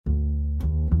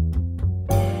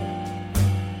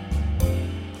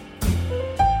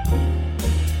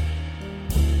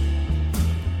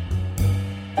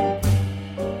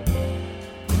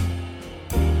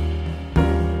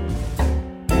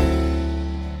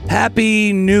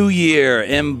Happy New Year,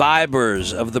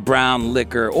 imbibers of the brown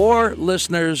liquor, or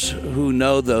listeners who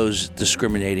know those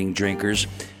discriminating drinkers.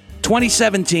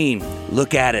 2017,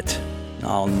 look at it.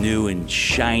 All new and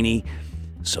shiny,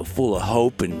 so full of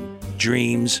hope and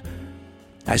dreams.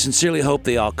 I sincerely hope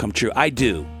they all come true. I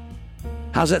do.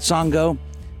 How's that song go?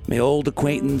 May old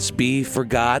acquaintance be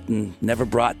forgot and never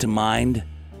brought to mind.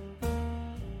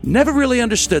 Never really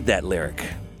understood that lyric.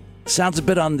 Sounds a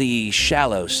bit on the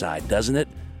shallow side, doesn't it?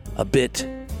 A bit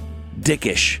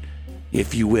dickish,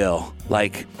 if you will.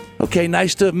 Like, okay,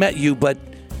 nice to have met you, but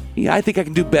yeah, I think I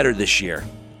can do better this year.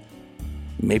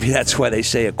 Maybe that's why they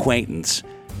say acquaintance,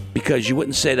 because you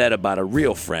wouldn't say that about a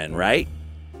real friend, right?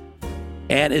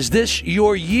 And is this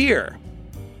your year?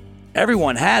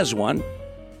 Everyone has one,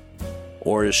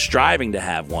 or is striving to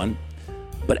have one.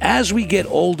 But as we get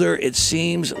older, it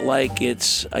seems like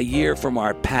it's a year from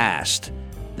our past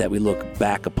that we look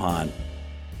back upon,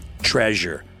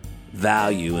 treasure,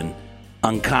 value, and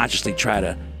unconsciously try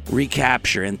to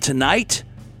recapture. And tonight,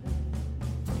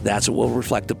 that's what we'll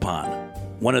reflect upon.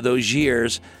 One of those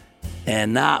years,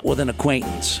 and not with an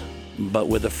acquaintance, but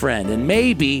with a friend. And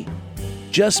maybe,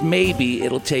 just maybe,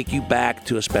 it'll take you back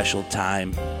to a special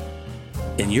time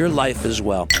in your life as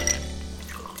well.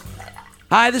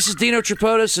 Hi, this is Dino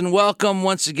Tripodis, and welcome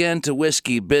once again to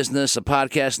Whiskey Business, a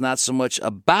podcast not so much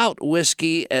about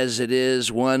whiskey as it is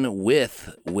one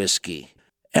with whiskey.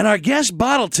 And our guest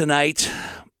bottle tonight,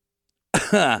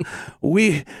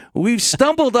 we've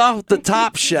stumbled off the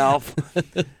top shelf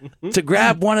to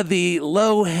grab one of the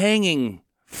low-hanging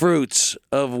fruits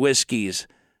of whiskeys,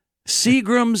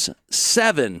 Seagram's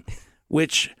 7,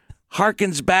 which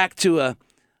harkens back to a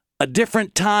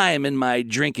different time in my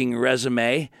drinking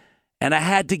resume. And I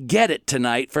had to get it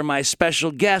tonight for my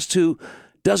special guest who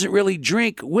doesn't really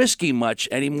drink whiskey much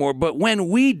anymore. But when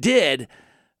we did,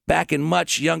 back in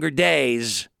much younger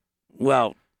days,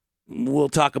 well, we'll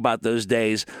talk about those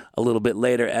days a little bit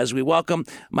later as we welcome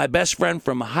my best friend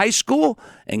from high school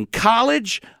and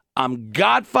college. I'm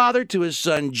godfather to his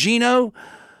son, Gino.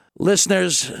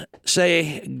 Listeners,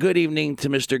 say good evening to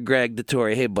Mr. Greg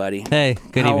DeTore. Hey, buddy. Hey,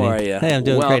 good evening. How are you? Hey, I'm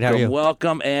doing great. How are you?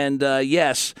 Welcome. And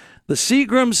yes, the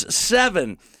Seagram's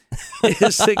 7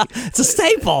 is it's a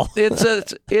staple.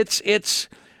 It's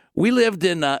we lived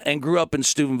in and grew up in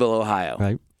Steubenville, Ohio.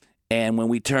 Right. And when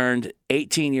we turned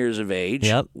 18 years of age,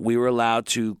 Yep. we were allowed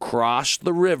to cross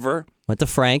the river. Went to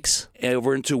Frank's.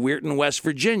 Over into Weirton, West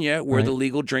Virginia, where Right. the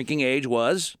legal drinking age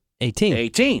was 18.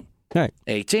 18. Right.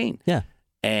 18. Yeah.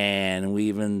 And we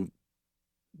even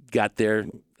got there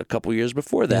a couple years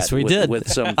before that. Yes, we did. With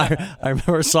some, I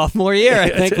remember sophomore year.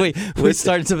 I think we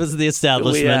started to visit the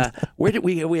establishment. Where did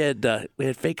we had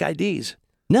fake IDs.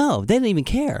 No, they didn't even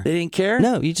care. They didn't care?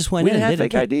 No, you just went We in. didn't have They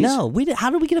fake care. IDs? No, we did. How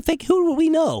did we get a fake? Who would we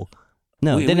know?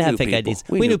 No, We they didn't knew have fake people. IDs.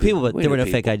 We We knew knew people, people. but We there knew were no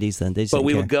people. fake IDs then. They just But didn't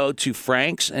we care. would go to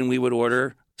Frank's and we would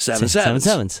order 7 7 sevens.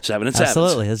 sevens. 7 and 7.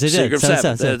 Absolutely, as they did. Seagram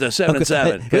 7. The 7 and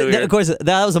 7. Of course,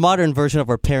 that was a modern version of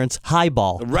our parents'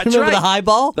 highball. That's Remember right. the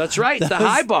highball? That's right. That The was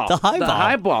highball. The highball. The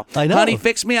highball. I know. Honey,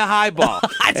 fix me a highball.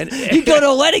 You go to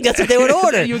a wedding, that's what they would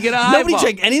order. You get a Nobody highball.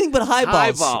 drank anything but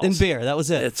highballs Highballs. and beer. That was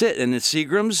it. That's it. And the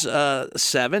Seagram's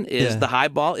 7 is, Yeah. the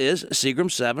highball is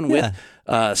Seagram's 7 Yeah.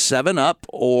 with 7 Up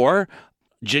or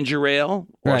ginger ale,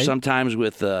 or Right. sometimes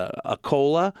with a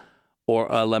cola or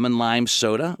a lemon lime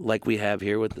soda, like we have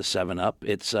here with the 7 Up.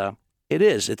 It's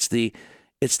the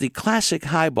classic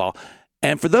highball.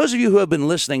 And for those of you who have been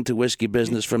listening to Whiskey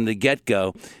Business from the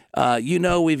get-go, you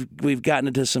know we've gotten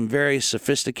into some very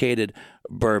sophisticated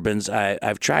bourbons.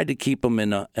 I've tried to keep them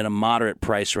in a moderate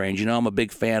price range. You know, I'm a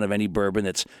big fan of any bourbon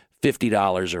that's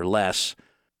 $50 or less.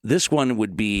 This one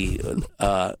would be,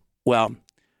 well,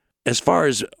 as far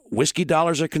as whiskey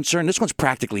dollars are concerned, this one's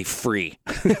practically free.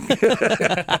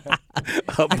 a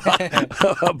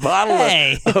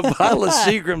bottle of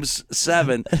Seagram's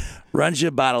 7 runs you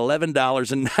about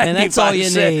 $11.95. And that's all you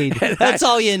need. That's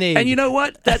all you need. And you know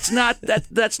what? That's not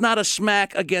a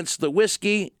smack against the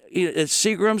whiskey. It's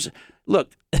Seagram's.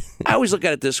 Look, I always look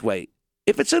at it this way: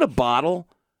 if it's in a bottle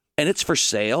and it's for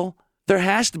sale, there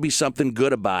has to be something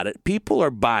good about it. People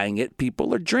are buying it.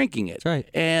 People are drinking it. That's right.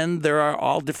 And there are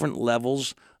all different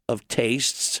levels of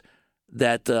tastes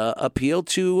that appeal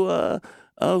to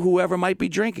whoever might be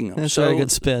drinking them. That's a very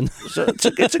good spin. So it's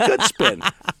a good spin.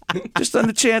 Just on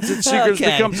the chance that Seagram's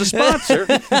Okay. becomes a sponsor.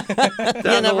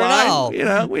 You never know. You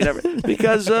know, we never,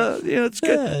 because it's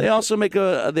good. Yeah. They also make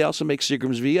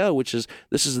Seagram's VO, which is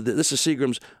this is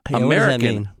Seagram's Yeah, what does that American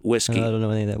mean? whiskey. I don't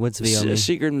know any of that. What's VO mean?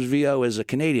 Seagram's VO is a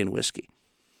Canadian whiskey,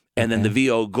 and then Okay. the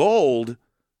VO Gold,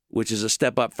 which is a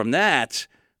step up from that.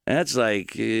 That's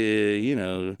like,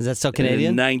 is that still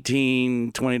Canadian?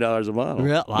 $19, $20 a bottle.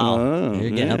 Wow. You're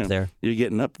getting up there. You're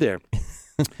getting up there.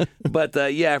 But,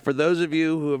 for those of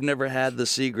you who have never had the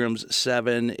Seagram's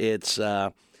 7, it's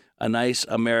a nice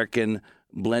American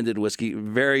blended whiskey,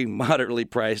 very moderately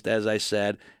priced, as I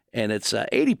said, and it's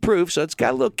 80 proof, so it's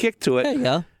got a little kick to it. There you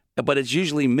go. But it's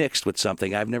usually mixed with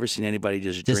something. I've never seen anybody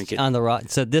just drink it on the rock.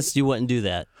 So this, you wouldn't do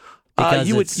that.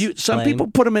 Some people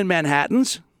put them in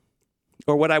Manhattans,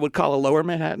 or what I would call a lower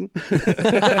Manhattan.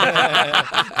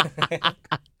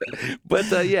 But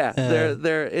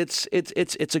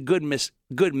it's a good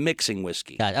mixing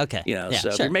whiskey. Got it. Okay. So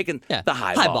sure. you're making the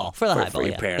highball for the highball for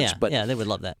your parents. But they would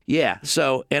love that. Yeah.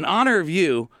 So in honor of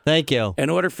you, thank you. In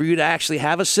order for you to actually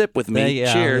have a sip with me,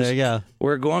 cheers. There you go.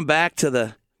 We're going back to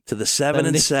the 7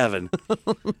 and 7.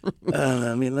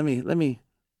 Let me.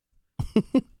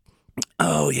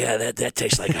 Oh yeah, that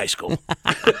tastes like high school.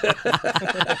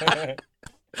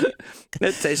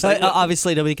 It tastes like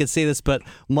obviously nobody can see this, but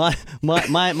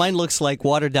mine looks like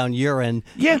watered down urine.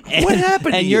 Yeah, what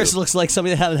happened? And yours looks like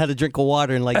somebody that haven't had a drink of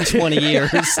water in like 20 years.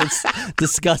 It's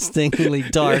disgustingly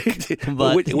dark,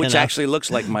 but which actually looks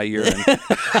like my urine.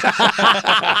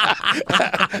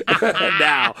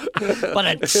 Now,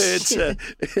 but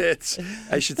it's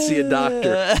I should see a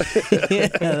doctor.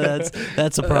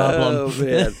 That's a problem. Oh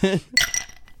man.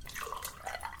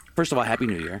 First of all, Happy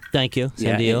New Year. Thank you.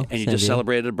 Same to you. And you just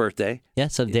celebrated a birthday. Yeah,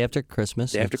 so the day after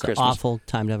Christmas. Day after it's Christmas. An awful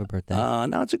time to have a birthday.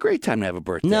 No, it's a great time to have a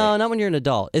birthday. No, not when you're an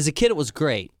adult. As a kid, it was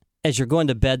great. As you're going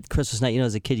to bed Christmas night,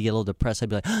 as a kid, you get a little depressed. I'd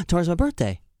be like, tomorrow's my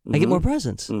birthday. I get more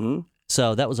presents. Mm-hmm.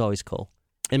 So that was always cool.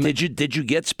 And did you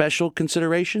get special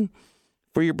consideration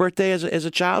for your birthday as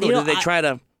a child, or did they try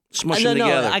to smush them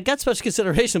together? No, I got special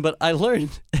consideration, but I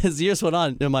learned as the years went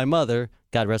on, my mother,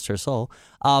 God rest her soul,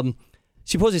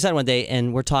 she posed me aside one day,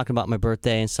 and we're talking about my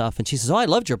birthday and stuff, and she says, I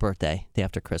loved your birthday, day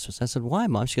after Christmas. I said, why,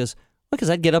 Mom? She goes, well, because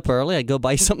I'd get up early, I'd go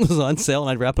buy something that was on sale, and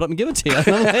I'd wrap it up and give it to you. She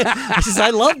says, I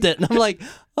loved it. And I'm like,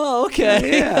 oh,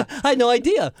 okay. Yeah. I had no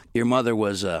idea. Your mother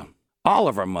was, all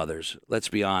of our mothers, let's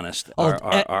be honest,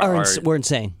 we're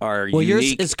insane.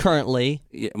 Yours is currently.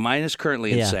 Mine is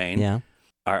currently insane. Yeah.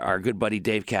 Our good buddy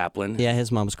Dave Kaplan. Yeah,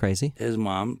 his mom's crazy. His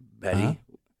mom, Betty,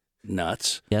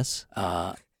 nuts. Yes.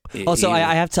 So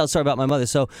I have to tell a story about my mother.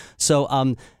 So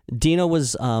Dino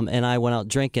was and I went out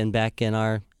drinking back in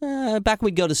our back when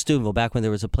we'd go to Steubenville, back when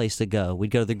there was a place to go.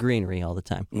 We'd go to the Greenery all the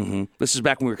time. Mm-hmm. This is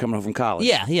back when we were coming home from college.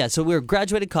 Yeah. So we were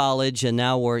graduated college, and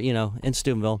now we're in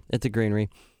Steubenville at the Greenery,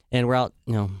 and we're out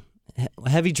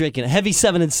heavy drinking, a heavy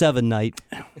 7 and 7 night,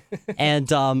 and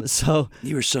so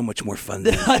you were so much more fun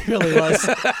than I really was.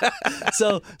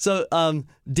 So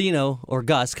Dino or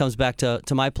Gus comes back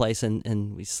to my place,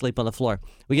 and we sleep on the floor.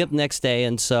 We get up the next day,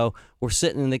 and so we're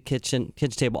sitting in the kitchen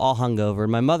table all hungover.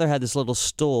 And my mother had this little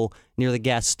stool near the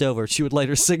gas stove where she would light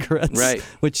her cigarettes. Right.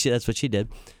 That's what she did.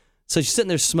 So she's sitting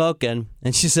there smoking,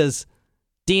 and she says,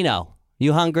 "Dino,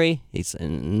 you hungry?" He said,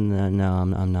 "No,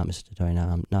 I'm not, Mr. Dory.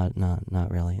 No, I'm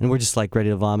not really." And we're just like ready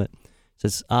to vomit.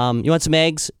 Says, "You want some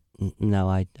eggs?" "No,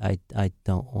 I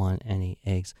don't want any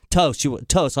eggs." "Toast. You want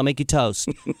toast? I'll make you toast."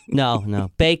 No.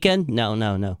 "Bacon?"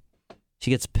 No.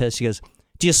 She gets pissed. She goes,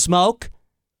 "Do you smoke?"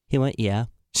 He went, "Yeah."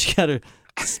 She got her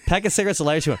pack of cigarettes, a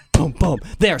lighter. She went, boom, boom.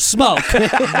 There, smoke.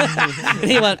 And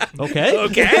he went, okay.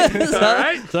 Okay. All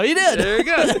right. So you did. Very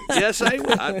good. Yes, I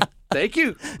thank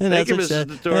you. And thank you, Mrs.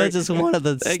 DeTore. That's just one of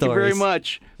the stories. Thank you very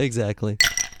much. Exactly.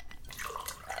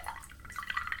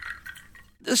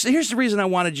 Here's the reason I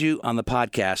wanted you on the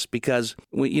podcast, because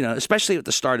especially at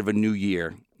the start of a new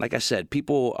year, like I said,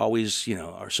 people always,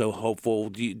 are so hopeful.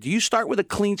 Do you start with a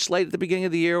clean slate at the beginning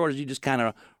of the year, or do you just kind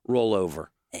of roll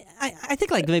over? I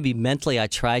think like maybe mentally I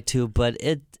try to, but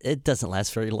it doesn't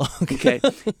last very long. Okay,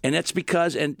 and that's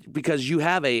because you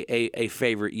have a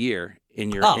favorite year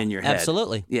in your head.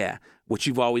 Absolutely. Yeah, which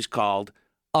you've always called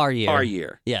our year. Our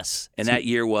year. Yes. And that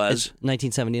year was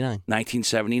 1979.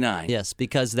 1979. Yes,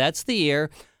 because that's the year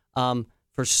it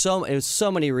was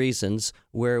so many reasons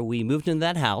where we moved into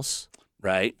that house.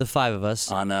 Right. The five of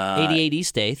us. On 88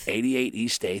 East 8th. 88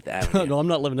 East 8th Avenue. No, I'm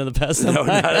not living in the past. No,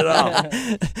 not at all.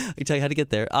 I can tell you how to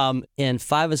get there. And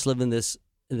five of us lived in this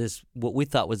what we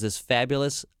thought was this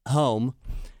fabulous home,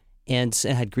 and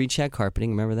it had green shag carpeting.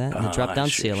 Remember that? And the drop-down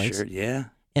ceilings. Sure, yeah.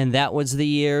 And that was the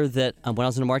year that when I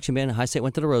was in the marching band, High State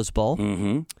went to the Rose Bowl.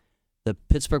 Mm-hmm. The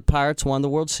Pittsburgh Pirates won the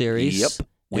World Series. Yep.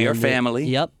 We are family.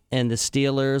 Yep. And the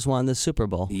Steelers won the Super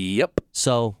Bowl. Yep.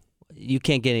 So you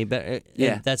can't get any better.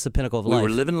 Yeah. That's the pinnacle of life. We were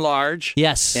living large.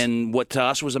 Yes. And what to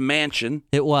us was a mansion.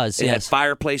 It was, It had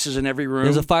fireplaces in every room. There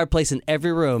was a fireplace in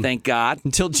every room. Thank God.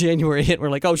 Until January hit, we're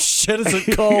like, oh shit, is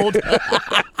it cold?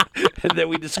 And then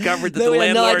we discovered that No, the we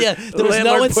had no landlord, idea. the There was no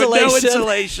landlord put no insulation.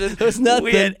 insulation. There was nothing.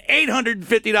 We had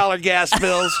 $850 gas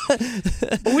bills.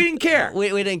 But we didn't care. We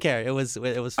didn't care. It was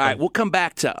fun. All right, we'll come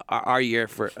back to our year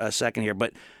for a second here.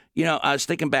 But, I was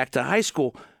thinking back to high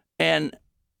school, and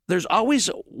there's always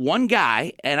one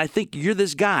guy, and I think you're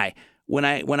this guy. When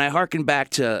I hearken back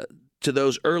to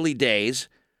those early days,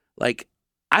 like,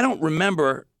 I don't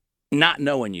remember not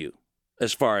knowing you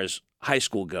as far as high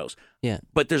school goes. Yeah.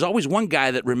 But there's always one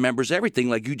guy that remembers everything,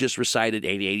 like you just recited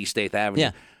 8080 State Avenue.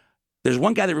 Yeah. There's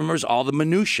one guy that remembers all the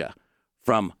minutia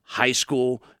from high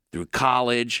school through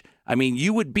college. I mean,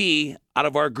 you would be, out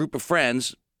of our group of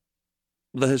friends,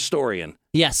 the historian.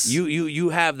 Yes. You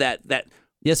have that.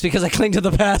 Yes, because I cling to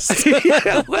the past.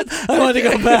 Yeah, I want to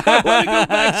go back. I want to go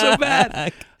back so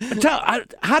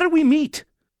bad. How did we meet?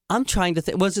 I'm trying to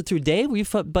think. Was it through Dave? Were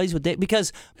you buddies with Dave?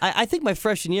 Because I think my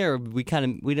freshman year we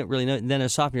didn't really know. And then our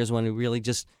sophomore year is when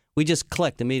we just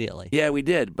clicked immediately. Yeah, we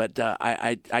did. But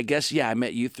I guess I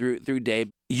met you through Dave.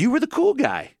 You were the cool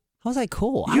guy. How was I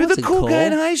cool? You're the wasn't cool guy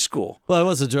in high school. Well, I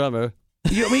was a drummer.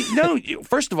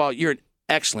 First of all, you're an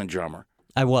excellent drummer.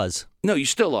 I was. No, you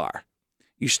still are.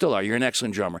 You still are. You're an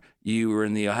excellent drummer. You were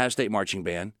in the Ohio State marching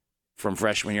band from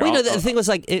freshman year. Well, the thing was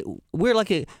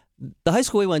the high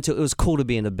school we went to, it was cool to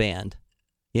be in a band.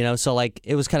 So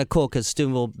it was kind of cool because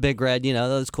Steubenville, Big Red, it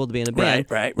was cool to be in a band.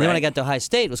 Right. Then when I got to Ohio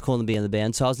State, it was cool to be in the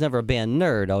band. So I was never a band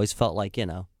nerd. I always felt like,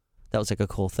 that was like a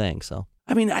cool thing. So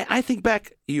I mean, I think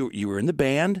back, you were in the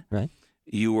band. Right.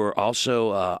 You were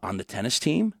also on the tennis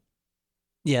team.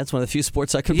 Yeah, it's one of the few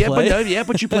sports I could play.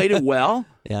 But you played it well.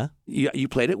 Yeah. You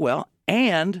played it well.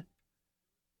 And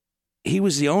he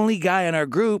was the only guy in our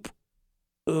group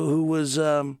who was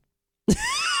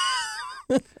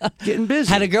getting busy.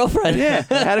 Had a girlfriend. Yeah,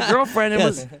 had a girlfriend.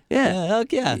 Yes. Yeah.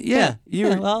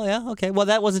 Yeah. Okay. Well,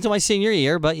 that wasn't until my senior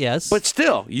year, but yes. But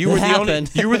still, you were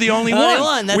the only one. Only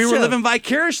one, that's we were true. living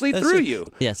vicariously That's through true. you.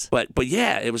 Yes. But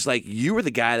yeah, it was like you were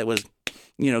the guy that was,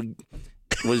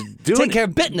 was doing Take care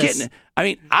of business. getting it. I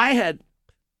mean, I had,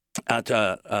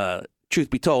 truth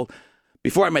be told,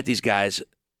 before I met these guys,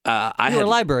 you were a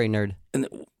library nerd.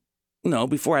 No,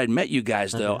 before I had met you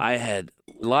guys, though, I had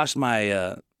lost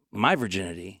my my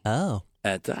virginity. Oh.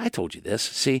 I told you this.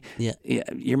 See, Yeah.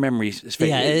 Your memory is fake.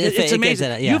 Yeah, it's it amazing. gets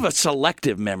in it, yeah. You have a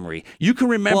selective memory. You can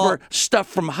remember stuff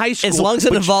from high school. As long as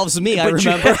it involves me, I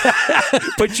remember.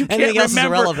 But you can't Anything else is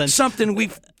remember irrelevant. something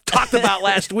we've talked about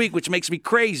last week, which makes me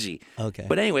crazy. Okay.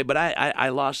 But anyway, I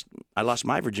lost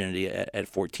my virginity at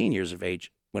 14 years of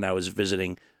age when I was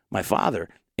visiting my father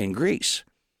in Greece.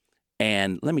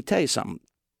 And let me tell you something.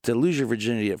 To lose your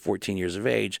virginity at 14 years of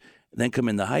age, then come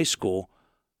into high school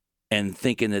and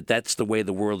thinking that that's the way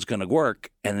the world's going to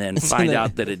work, and then find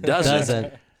out that it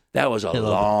doesn't. That was a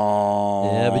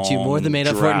long. Yeah, but you more than made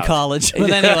up for it in drought. college.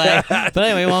 But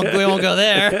anyway, we won't go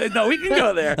there. No, we can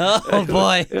go there. Oh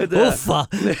boy, Oofa.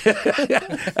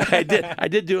 I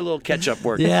did do a little catch-up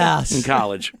work. Yes. In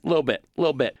college, a little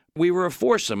bit. We were a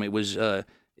foursome. It was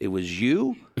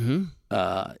you,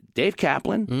 Dave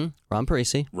Kaplan, Ron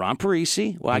Parisi.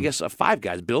 Well, I guess 5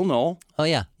 guys. Bill Knoll. Oh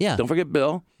yeah. Don't forget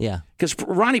Bill. Yeah. Because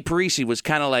Ronnie Parisi was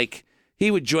kind of like,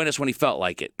 he would join us when he felt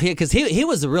like it. Because he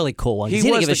was the really cool one. He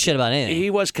didn't give a shit about anything. He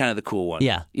was kind of the cool one.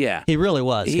 Yeah. Yeah. He really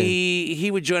was. He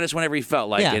would join us whenever he felt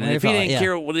like Yeah, it. And whenever if he he didn't felt-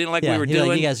 care what we didn't like what we were he'd be like,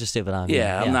 doing, you guys are stupid.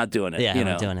 I'm not doing it. Yeah, you I'm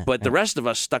know. not doing it. But the rest of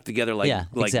us stuck together like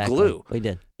exactly. glue. We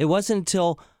did. It wasn't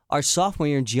until our sophomore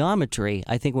year in geometry,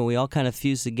 I think, when we all kind of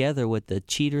fused together with the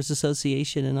Cheaters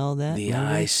Association and all that. The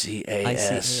remember?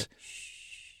 ICAS.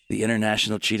 The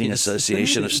International Cheating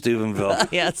Association of Steubenville.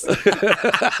 Yes.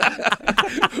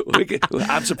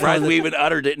 I'm surprised we even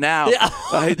uttered it now. Yeah.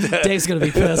 Dave's gonna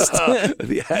be pissed.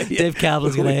 Yeah. Dave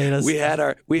Kaplan's gonna hate us.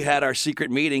 We had our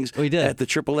secret meetings We did. at the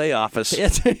AAA office.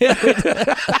 Yes.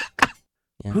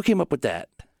 Who came up with that?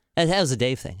 That was a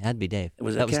Dave thing. It had to be Dave.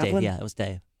 Was that it was Kaplan? Dave. Yeah, it was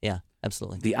Dave. Yeah,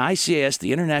 absolutely. The ICAS,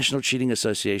 the International Cheating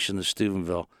Association of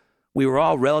Steubenville. We were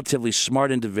all relatively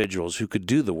smart individuals who could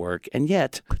do the work, and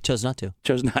yet Chose not to.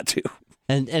 chose not to.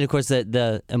 And of course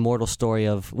the immortal story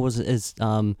of it was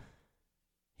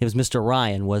Mr.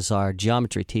 Ryan was our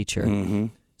geometry teacher. Mm-hmm.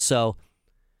 So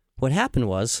what happened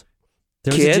was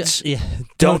there Kids, was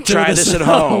Don't try this at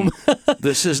home.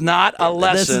 This is not a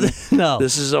lesson.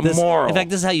 This is a moral. In fact,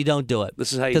 this is how you don't do it.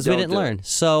 This is how you because don't we didn't do learn.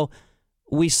 So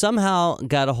we somehow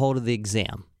got a hold of the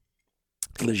exam.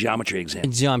 The geometry exam.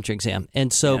 Geometry exam.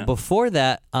 And so Yeah. before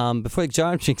that, before the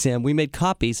geometry exam, we made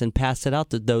copies and passed it out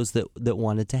to those that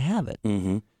wanted to have it.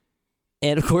 Mm-hmm.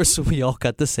 And of course, we all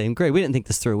got the same grade. We didn't think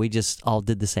this through. We just all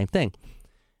did the same thing.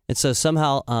 And so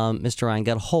somehow Mr. Ryan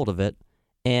got a hold of it,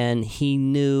 and he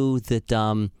knew that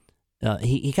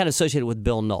he kind of associated with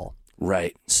Bill Knoll.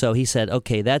 Right. So he said,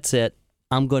 okay, that's it.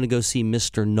 I'm going to go see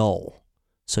Mr. Knoll.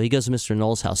 So he goes to Mr.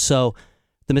 Knoll's house. So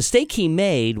the mistake he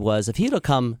made was if he'd have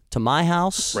come to my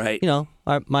house, Right. you know,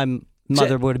 my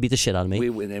mother would have beat the shit out of me. We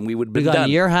would have We been got done.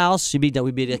 to your house, we'd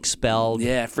be expelled.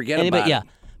 Yeah, forget Anybody, about yeah. it.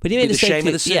 But he Be made the a shame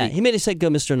of the yeah, city. he made a mistake. Go,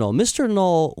 Mr. Knoll. Mr.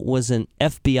 Knoll was an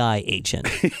FBI agent,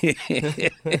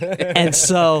 and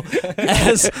so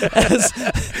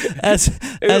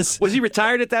as Was he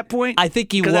retired at that point? I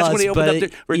think he was. Because that's when he opened but up the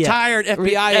it- retired yeah.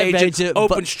 FBI agent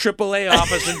opens AAA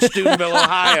office in Steubenville,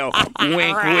 Ohio.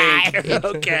 Wink, wink.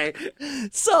 Okay.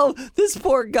 So this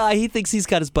poor guy, he thinks he's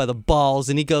got us by the balls,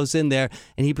 and he goes in there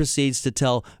and he proceeds to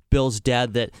tell Bill's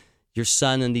dad that your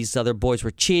son and these other boys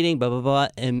were cheating, blah blah blah.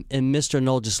 And Mr.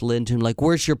 Knoll just listened to him like,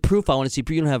 "Where's your proof? I want to see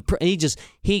proof. You don't have proof." And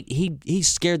he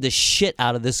scared the shit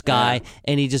out of this guy,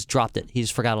 and he just dropped it. He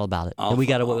just forgot all about it, and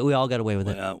we all got away with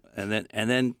it.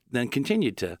 And then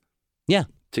continued to Yeah,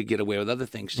 get away with other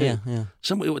things too. yeah.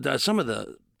 Some of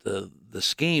the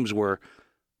schemes were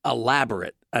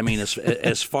elaborate. I mean,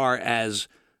 as far as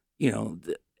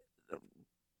the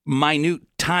minute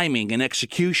timing and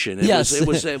execution.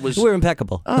 It was. We're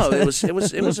impeccable. Oh, it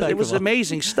was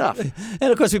amazing stuff.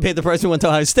 And of course, we paid the price. We went to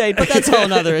Ohio State, but that's a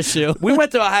whole other issue. We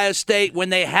went to Ohio State when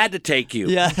they had to take you.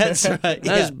 Yeah, that's right. That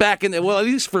was back in the, well, at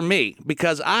least for me,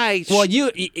 because you're a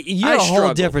whole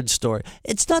struggled. different story.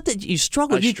 It's not that you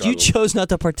struggled. You struggled. chose not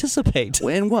to participate.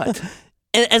 In what?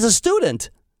 As a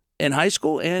student. In high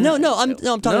school? And I'm talking.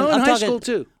 No, I'm in high talking, school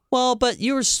too. Well, but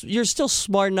you're still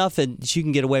smart enough that you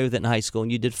can get away with it in high school,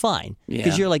 and you did fine. Yeah.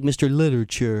 Because you're like Mr.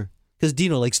 Literature. Because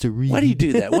Dino likes to read. Why do you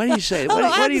do that? Why do you say it?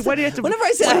 Why do you have to? Whenever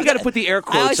I say why do you that, got to put the air I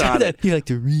quotes always say on that. it? You like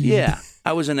to read. Yeah,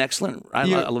 I was an excellent. I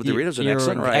love to read. I was an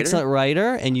excellent writer. Excellent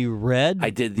writer, and you read.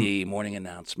 I did the morning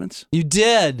announcements. You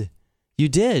did.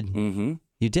 Mm-hmm.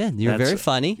 You did. You're very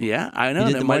funny. Yeah, I know. You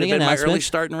did That the might have morning been my early announcements.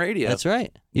 start in radio. That's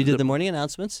right. You did the morning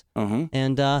announcements. Mm-hmm.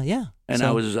 And yeah. And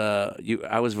so,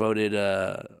 I was voted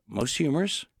most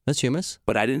humorous, that's humorous.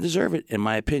 but I didn't deserve it, in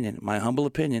my opinion, my humble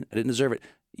opinion. I didn't deserve it.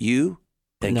 You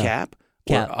and No. Cap,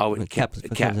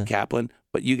 Kaplan,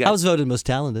 but you got. I was voted most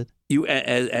talented. You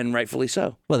and rightfully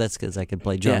so. Well, that's because I could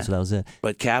play drums, so that was it.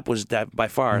 But Cap was by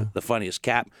far the funniest.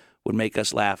 Cap would make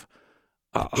us laugh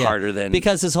harder than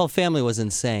because his whole family was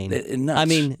insane. Nuts. I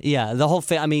mean, yeah, the whole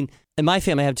family. I mean, in my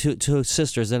family, I have two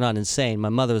sisters. They're not insane. My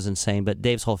mother was insane, but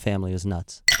Dave's whole family was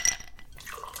nuts.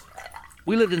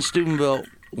 We lived in Steubenville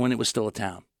when it was still a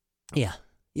town. Yeah,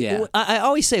 Yeah. I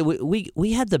always say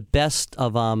we had the best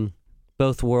of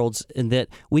both worlds in that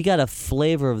we got a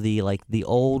flavor of the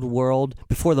old world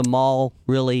before the mall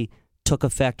really took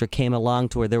effect or came along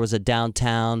to where there was a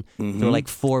downtown. Mm-hmm. There were like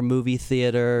 4 movie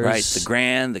theaters. Right, the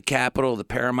Grand, the Capitol, the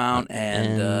Paramount,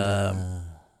 and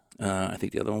I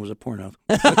think the other one was a porno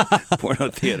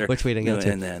theater, which we didn't go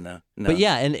to. And then, no. But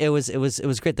yeah, and it was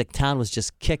great. The town was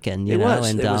just kicking. You it know?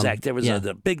 was. And, There was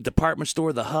the big department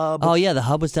store, the Hub. Oh yeah, the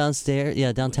Hub was downstairs. Yeah,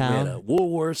 We downtown. had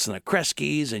Woolworths and the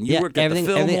Kresge's, and you worked at everything.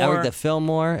 the Fillmore. I worked at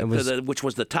Fillmore. It was which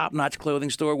was the top-notch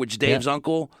clothing store, which Dave's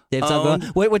uncle Dave's owned.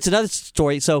 uncle. Wait, what's another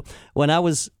story? So when I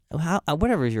was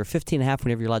whatever, you're 15 and a half,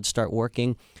 whenever you're allowed to start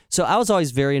working. So I was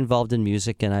always very involved in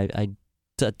music, and I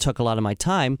took a lot of my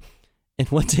time. And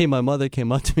one day my mother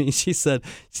came up to me and she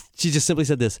just simply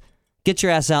said this, "Get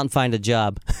your ass out and find a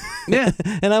job." Yeah.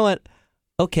 And I went,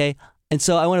 okay. And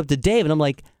so I went up to Dave and I'm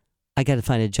like, I got to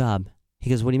find a job.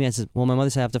 He goes, what do you mean? I said, well, my mother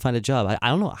said I have to find a job. I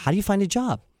don't know. How do you find a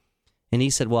job? And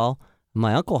he said, well,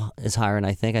 my uncle is hiring,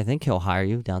 I think he'll hire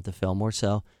you down at the Fillmore.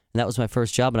 So, and that was my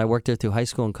first job. And I worked there through high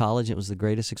school and college. And it was the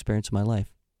greatest experience of my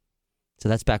life. So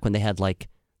that's back when they had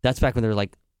that's back when there were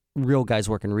like real guys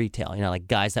working retail, like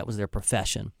guys, that was their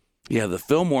profession. Yeah, the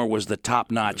Fillmore was the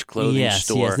top-notch clothing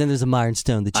store. Yes. Then there's a Myron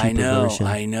Stone, the cheaper version.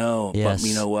 I know. Yes. But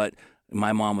you know what?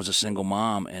 My mom was a single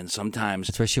mom, and sometimes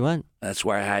That's where she went. that's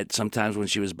where I had. Sometimes when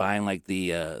she was buying like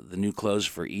the new clothes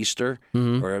for Easter,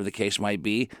 or whatever the case might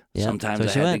be, Yeah, sometimes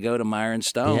that's I where had she to go to Myron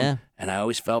Stone, Yeah. and I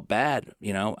always felt bad.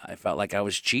 I felt like I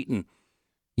was cheating.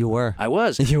 You were. I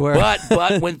was. You were. But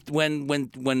when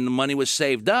the money was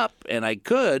saved up and I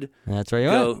could That's where you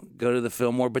went. go to the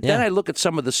Fillmore, but then Yeah. I look at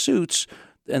some of the suits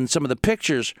and some of the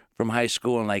pictures from high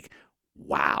school and like,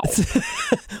 wow.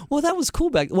 Well, that was cool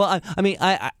back. Well, I mean,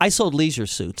 I sold leisure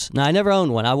suits. Now I never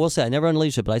owned one. I will say I never owned a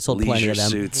leisure, but I sold plenty Leisure of them.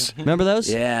 suits. Remember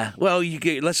those? Yeah. Well,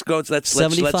 let's go. Let's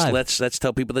 75. let's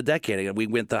tell people the decade. We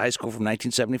went to high school from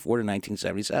 1974 to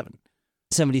 1977.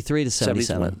 73 to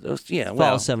 77. Yeah. Fall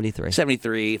Well, of 73.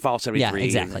 73, fall 73. Yeah,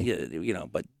 exactly.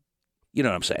 But you know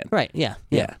what I'm saying. Right. Yeah.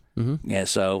 Yeah. Mm-hmm. Yeah.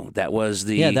 So that was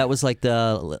the Yeah, that was like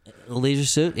the leisure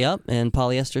suit. Yep, and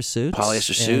polyester suits.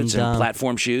 polyester suits and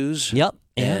platform shoes. Yep,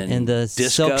 and the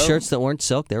disco. silk shirts that weren't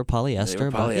silk, they were polyester. They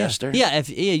were but polyester. yeah, if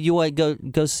you want to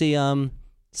go see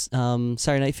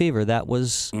Saturday Night Fever, that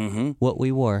was what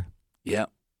we wore. Yeah.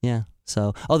 Yeah.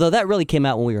 So, although that really came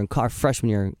out when we were in freshman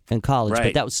year in college, but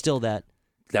Right. that was still that.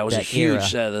 That was a that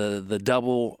huge era. the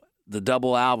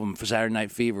double album for Saturday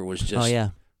Night Fever was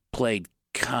just played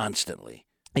constantly.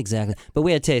 Exactly. But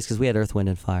we had taste because we had Earth, Wind,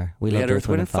 and Fire. We loved had Earth,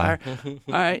 Wind, and Fire. All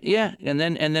right, yeah, and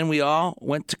then we all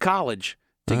went to college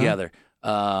together.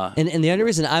 And the only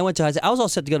reason I went to high school, I was all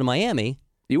set to go to Miami.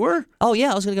 You were? Oh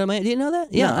yeah, I was going to go to Miami. Did you know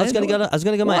that? Yeah, No, I was going to go to. I was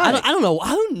going to go to Miami. I don't know.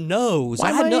 Who knows? Why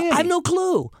I have Miami? no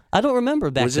clue. I don't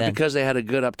remember back Was then. it because they had a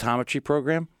good optometry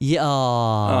program?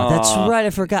 Yeah, that's right. I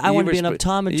forgot. I You wanted to be were an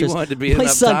optometrist. you wanted to be an My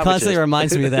son optometrist. constantly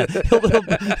reminds me of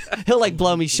that. He'll like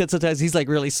blow me shit sometimes. He's like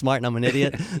really smart and I'm an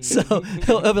idiot. So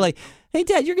he'll be like, "Hey,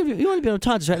 Dad, you want to be an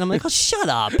optometrist, right?" And I'm like, "Oh, shut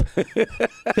up,"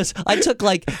 because I took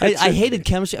I hated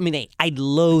chemistry. I mean, I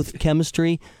loathed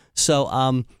chemistry.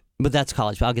 So but that's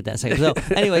college. But I'll get that in a second.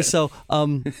 So anyway, so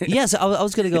yes, I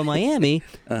was going to go to Miami,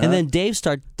 and then Dave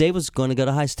was going to go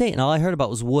to High State, and all I heard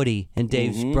about was Woody and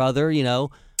Dave's brother.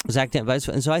 Was acting advice,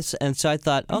 and so I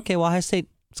thought, okay, well, High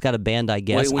State's got a band, I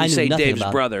guess. When I you knew say nothing Dave's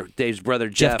about brother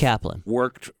Jeff Kaplan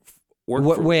worked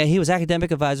where he was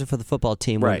academic advisor for the football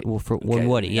team right. when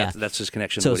Woody, yeah. That's his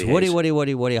connection. So to it's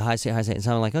Woody, High State. And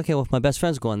so I'm like, okay, well, if my best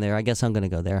friend's going there, I guess I'm going to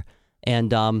go there.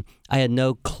 And I had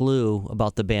no clue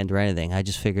about the band or anything. I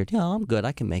just figured, I'm good.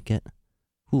 I can make it.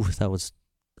 Ooh, that was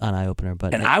an eye-opener.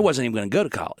 But And I wasn't even going to go to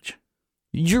college.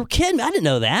 You're kidding me? I didn't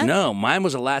know that. No, mine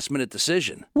was a last-minute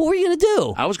decision. What were you going to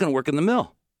do? I was going to work in the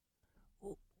mill.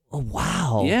 Oh,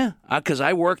 wow. Yeah, because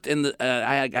I worked in the.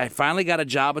 I finally got a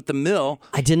job at the mill.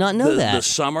 I did not know that. The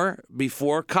summer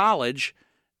before college,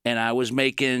 and I was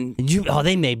making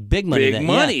they made big money. Big then.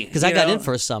 money, because I got in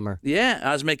for a summer. Yeah,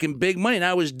 I was making big money, and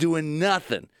I was doing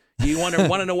nothing. You want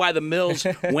to know why the mills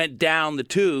went down the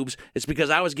tubes? It's because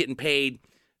I was getting paid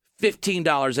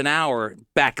 $15 an hour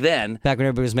back then. Back when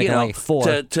everybody was making like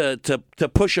 $4 to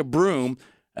push a broom,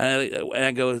 and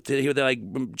I go. They're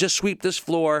like, just sweep this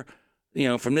floor.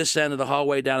 From this end of the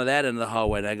hallway down to that end of the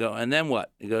hallway. And I go, and then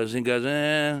what? He goes,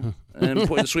 and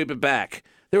sweep it back.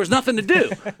 There was nothing to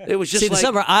do. It was just the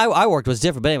summer I worked was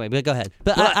different. But anyway, but go ahead.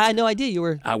 But I had no idea you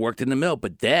were. I worked in the mill,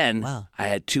 but then Wow. I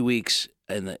had 2 weeks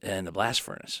in the blast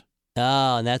furnace.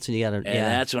 Oh, and that's when you got to. And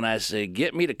that's when I said,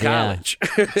 get me to college.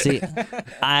 See,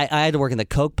 I had to work in the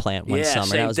Coke plant one summer.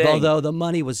 Same thing. Although the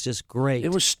money was just great.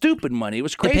 It was stupid money. It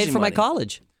was It crazy paid for money. my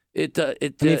college.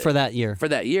 For that year. For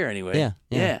that year, anyway.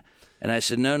 Yeah. And I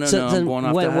said, no, I'm then going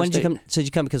off to High when did you State. come? So did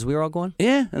you come because we were all going?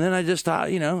 Yeah, and then I just thought,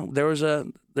 there was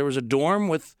a dorm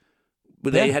with.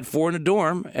 They had 4 in a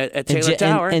dorm at Taylor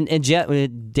Tower. And Jeff,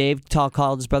 Dave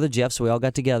called his brother Jeff, so we all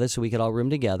got together so we could all room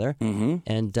together. Mm-hmm.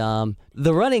 And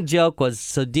the running joke was,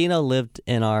 so Dino lived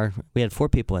we had 4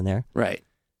 people in there. Right.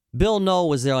 Bill Knoll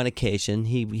was there on occasion.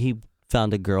 He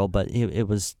found a girl, but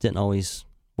it didn't always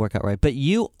work out right. But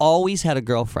you always had a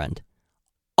girlfriend.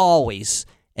 Always.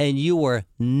 And you were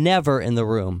never in the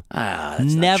room.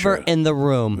 That's never not true. in the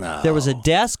room. No. There was a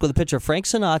desk with a picture of Frank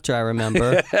Sinatra, I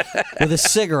remember, with a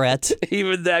cigarette.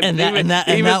 Even that And that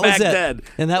back was it. then.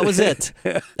 And that was it.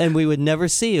 And we would never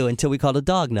see you until we called a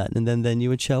dog nut, and then you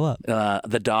would show up.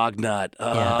 The dog nut.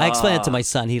 Yeah, I explained it to my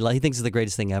son. He thinks it's the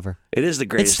greatest thing ever. It is the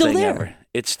greatest still thing there. ever.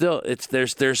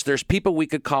 There's people we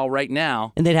could call right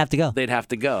now. And they'd have to go. They'd have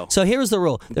to go. So here's the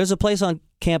rule. There's a place on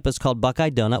campus called Buckeye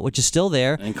Donut, which is still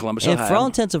there. In Columbus, and Ohio. for all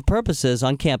intents and purposes,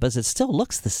 on campus, it still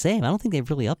looks the same. I don't think they've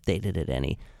really updated it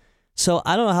any. So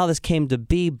I don't know how this came to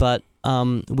be, but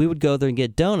we would go there and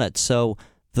get donuts. So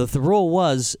the rule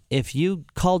was, if you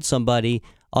called somebody,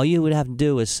 all you would have to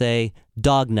do is say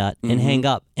dog nut and hang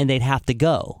up, and they'd have to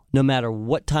go, no matter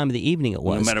what time of the evening it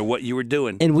was. No matter what you were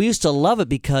doing. And we used to love it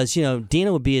because,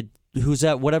 Dina would be who's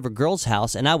at whatever girl's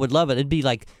house, and I would love it. It'd be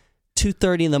like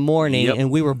 2:30 in the morning, Yep. and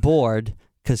we were bored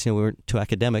because we were too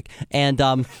academic. And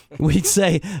I'd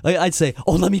say,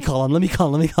 "Oh, let me call him. And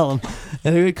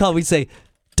he would call. We'd say,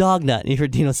 "Dog nut," and you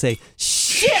heard Dino say,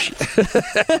 "Shit."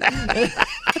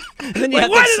 And then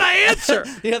Why did I answer?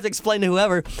 You have to explain to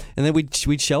whoever, and then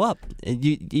we'd show up. And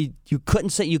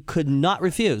you could not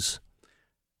refuse.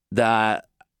 In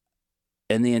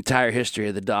the entire history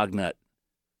of the dog nut,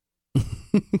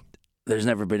 there's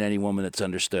never been any woman that's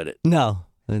understood it. No,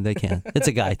 they can't. It's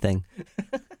a guy thing.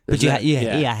 But you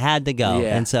had to go,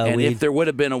 Yeah. and so if there would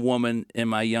have been a woman in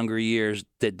my younger years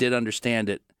that did understand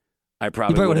it, I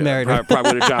probably probably would've married her.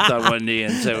 Probably would have dropped on one knee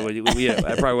and said,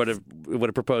 I probably would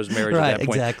have proposed marriage Right, at that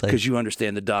point. exactly. Because you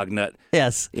understand the dog nut.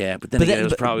 Yes. Yeah, but then again, it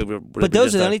was probably. But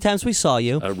those are the only times we saw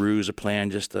you. A ruse, a plan,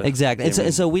 just to, Exactly.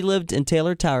 And so we lived in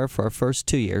Taylor Tower for our first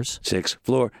 2 years. 6th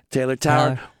floor, Taylor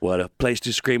Tower. What a place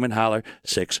to scream and holler.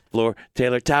 6th floor,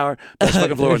 Taylor Tower. Best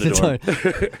fucking floor in the dorm.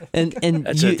 and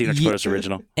That's a Dino Chipotis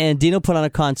original. And Dino put on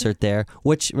a concert there,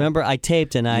 which remember I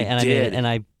taped and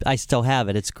I still have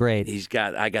it. It's great.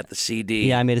 I got the CD.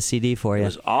 Yeah, I made a CD for you. It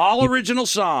was all original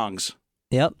songs.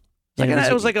 Yep.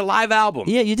 It was like a live album.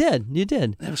 Yeah, you did.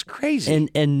 That was crazy.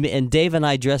 And Dave and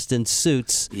I dressed in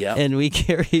suits. Yep. And we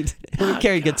carried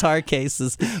guitar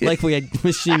cases like we had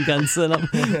machine guns in them.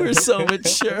 We were so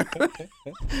mature.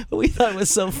 We thought it was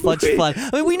so much fun. I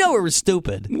mean, we know we were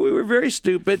stupid. We were very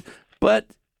stupid, but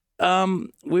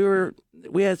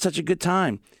we had such a good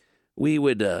time. We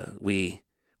would we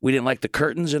didn't like the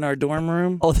curtains in our dorm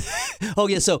room. Oh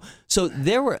yeah. So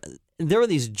there were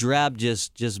these drab,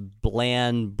 just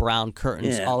bland brown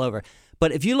curtains all over.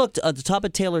 But if you looked at the top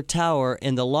of Taylor Tower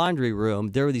in the laundry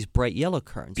room, there were these bright yellow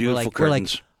curtains. Beautiful We're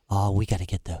curtains. like, oh, we got to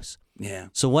get those. Yeah.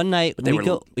 So one night they were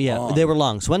long. they were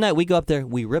long. So one night we go up there,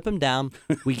 we rip them down.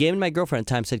 We gave them to my girlfriend at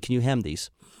the time, said, "Can you hem these?"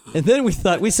 And then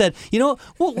we said, you know,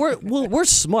 we're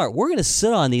smart. We're gonna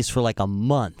sit on these for like a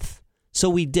month. So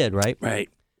we did, right? Right.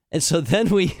 And so then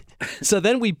we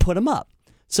put them up.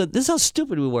 So this is how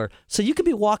stupid we were. So you could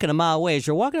be walking a mile away. As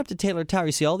you're walking up to Taylor Tower,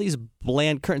 you see all these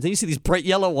bland curtains. Then you see these bright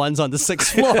yellow ones on the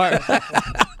 6th floor.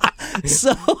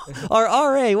 So our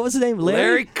RA, what was his name?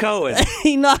 Larry Cohen.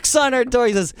 He knocks on our door.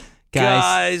 He says,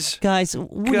 Guys,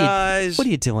 what are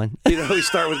you doing? You know, we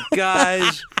start with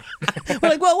guys. We're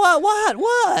like,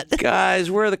 what? Guys,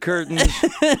 where are the curtains?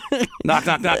 Knock,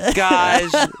 knock, knock.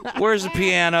 Guys, where's the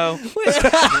piano? We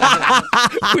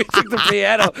took the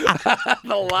piano out of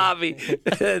the lobby.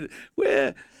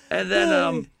 And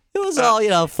then it was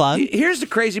all, fun. Here's the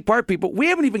crazy part, people. We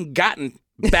haven't even gotten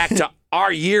back to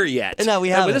our year yet. No, we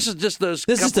haven't. I mean, this is just those.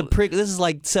 This is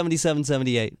like 77,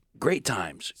 78. Great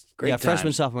times.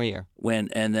 Freshman, sophomore year.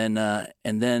 And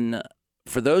then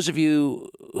for those of you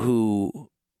who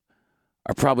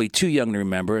are probably too young to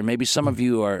remember, and maybe some of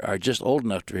you are just old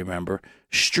enough to remember,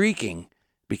 streaking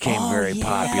became very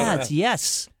popular.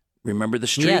 Yes. Remember the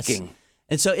streaking? Yes.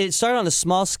 And so it started on a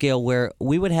small scale where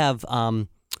we would have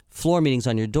floor meetings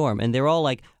on your dorm, and they were all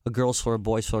like a girls' floor,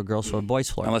 boys' floor, girls' floor, boys'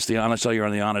 floor. Unless you're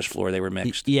on the honors floor, they were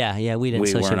mixed. Yeah, we didn't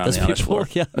associate with those people.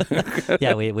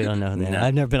 Yeah, we don't know that. No.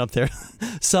 I've never been up there.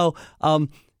 So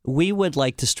we would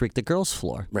like to streak the girls'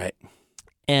 floor. Right.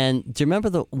 And do you remember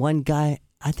the one guy?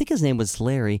 I think his name was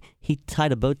Larry. He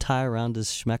tied a bow tie around his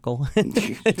schmeckle.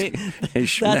 His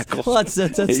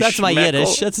schmeckle. That's my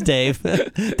Yiddish. That's Dave.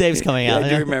 Dave's coming out. I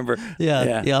do remember.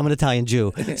 Yeah, I'm an Italian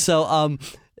Jew. So,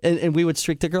 and we would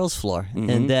streak the girls' floor,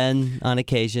 and then on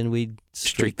occasion we'd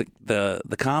streak the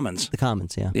commons. The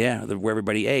commons, yeah. Yeah, where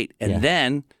everybody ate, and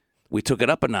then we took it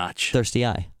up a notch. Thirsty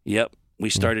Eye. Yep, we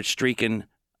started streaking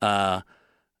down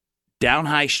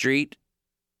High Street.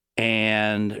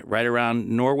 And right around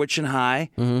Norwich and High,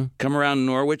 come around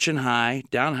Norwich and High,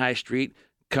 down High Street,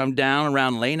 come down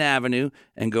around Lane Avenue,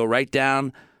 and go right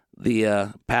down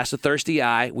the past the Thirsty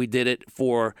Eye. We did it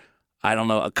for, I don't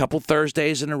know, a couple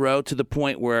Thursdays in a row, to the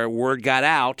point where word got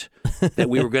out that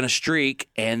we were going to streak,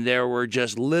 and there were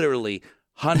just literally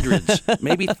hundreds,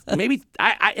 maybe.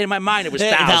 I in my mind it was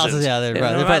thousands. Yeah, they're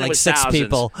probably like 6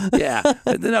 people. Yeah,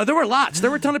 no, there were lots. There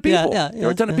were a ton of people. Yeah. There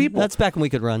were a ton of people. That's back when we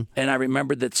could run. And I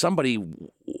remembered that somebody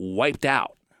wiped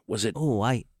out. Was it? Oh,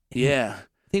 Yeah.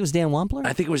 I think it was Dan Wampler?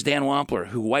 I think it was Dan Wampler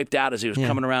who wiped out as he was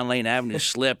coming around Lane Avenue,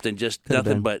 slipped, and just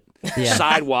nothing but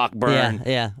sidewalk burn.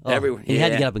 Yeah. Oh, everywhere. He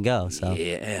had to get up and go. So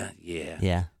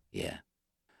Yeah.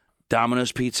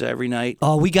 Domino's pizza every night.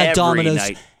 Oh, we got Domino's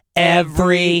night.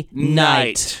 Every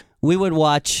night. We would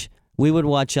watch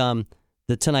The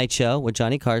Tonight Show with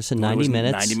Johnny Carson, 90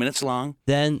 minutes. 90 minutes long.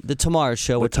 Then The Tomorrow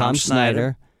Show with Tom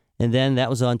Snyder. And then that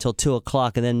was on until 2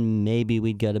 o'clock. And then maybe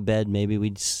we'd go to bed. Maybe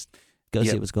we'd go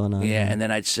see what's going on. Yeah, and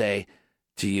then I'd say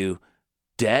to you,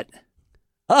 debt?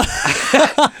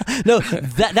 No,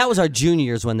 that was our junior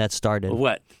years when that started.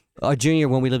 What? Our junior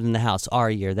when we lived in the house,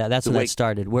 our year. That's when that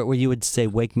started. Where you would say,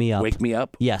 "Wake me up." Wake me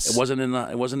up. Yes. It wasn't in the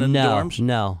dorms.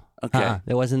 No. Okay.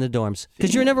 It wasn't in the dorms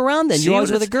because you were never around then. You were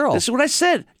always with a girl. This is what I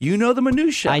said. You know the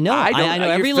minutia. I know. I know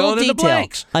every little detail.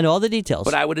 I know all the details.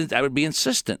 But I would be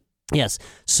insistent. Yes.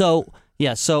 So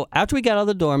after we got out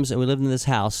of the dorms and we lived in this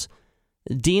house,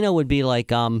 Dino would be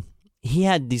like, he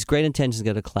had these great intentions to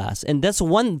go to class. And that's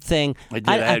one thing. I did.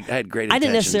 I had great intentions. I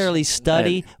didn't necessarily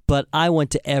study, but I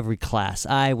went to every class.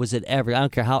 I was at every, I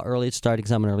don't care how early it started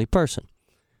because I'm an early person.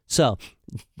 So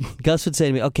Gus would say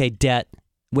to me, "Okay, Det,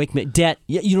 wake me, Det.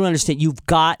 You don't understand. You've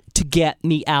got to get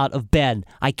me out of bed.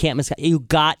 I can't miss. You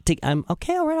got to. I'm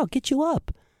okay. All right, I'll get you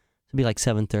up." It'd be like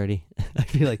 7:30.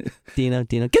 I'd be like, Dino,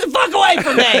 get the fuck away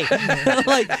from me! I'm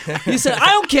like, you said,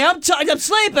 I don't care. I'm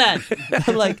sleeping.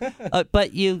 I'm like,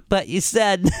 but you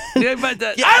said, Yeah, but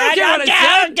I don't care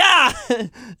what I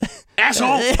said.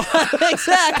 Asshole.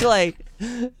 Exactly.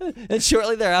 And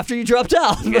shortly thereafter, you dropped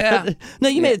out. Yeah. No,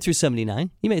 you made it through 79.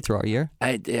 You made it through our year.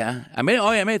 I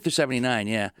made it through 79.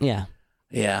 Yeah.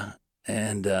 Yeah.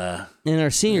 And in our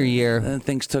senior year, then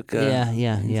things took took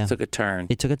a turn.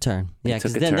 It took a turn. Yeah,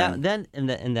 because took a then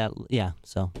turn. that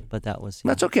So, but that was.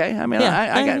 That's okay. I mean,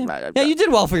 I you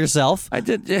did well for yourself. I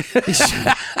did.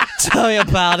 Tell me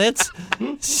about it.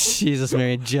 Jesus,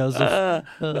 Mary and Joseph.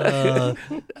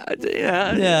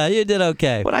 Yeah, you did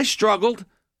okay. But I struggled.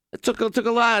 It took a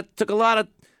lot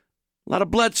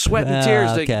of blood, sweat, and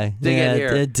tears to get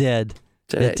here. It did.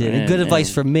 And good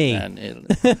advice from me.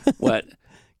 What?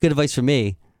 Good advice from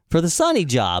me for the Sonny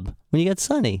job when you got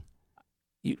Sonny.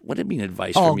 What did mean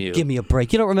advice from you? Give me a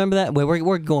break. You don't remember that? Wait,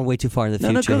 we're going way too far in the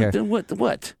future here.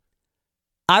 What?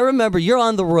 I remember you're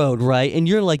on the road, right? And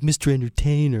you're like Mr.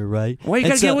 Entertainer, right? Why you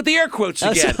got to get with the air quotes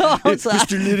again?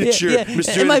 Mr. Literature, Mr.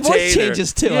 Entertainer. And my voice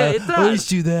changes too. Yeah, it does. I always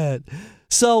do that.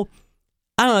 So,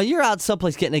 I don't know. You're out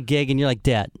someplace getting a gig and you're like,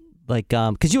 Dad, like,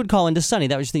 because you would call into Sonny.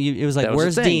 That was your thing. It was like,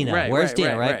 where's Dina? Where's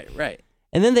Dina, right?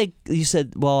 And then you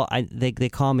said, well, they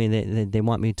call me and they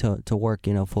want me to work,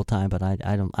 full time, but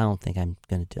I don't think I'm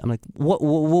gonna do. I'm like,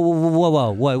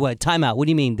 whoa, time out. What do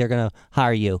you mean they're gonna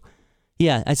hire you?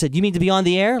 Yeah, I said, you mean to be on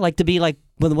the air, like to be like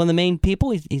one of the main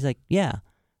people? He's like, yeah.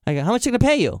 I go, how much are they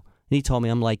gonna pay you? And he told me,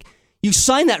 I'm like, you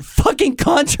sign that fucking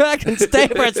contract and stay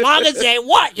for as long as they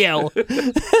want you.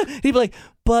 He'd be like,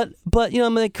 but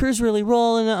my career's really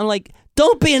rolling. I'm like,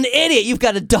 don't be an idiot. You've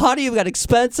got a daughter. You've got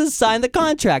expenses. Sign the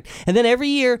contract. And then every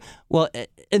year, well,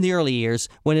 in the early years,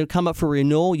 when it would come up for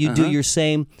renewal, you do your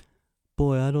same,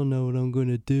 boy, I don't know what I'm going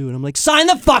to do. And I'm like, sign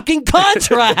the fucking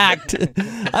contract.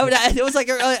 It was like,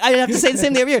 I'd have to say the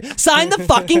same thing every year. Sign the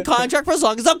fucking contract for as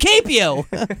long as I'll keep you.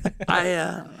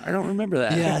 I don't remember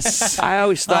that. Yes. I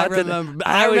always thought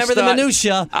I remember the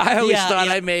minutia. I always thought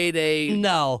I made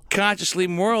a consciously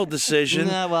moral decision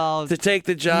to take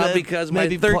the job because my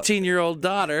 13-year-old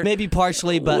daughter maybe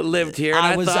partially, but lived here. And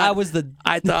I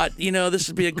thought, this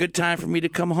would be a good time for me to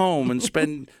come home and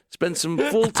spend some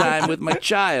full time with my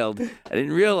child. I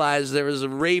didn't realize there was a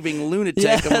raving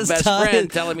lunatic of a best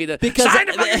friend telling me to sign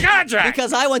the fucking contract.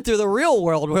 Because I went through the real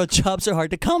world where jobs are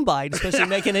hard to come by, especially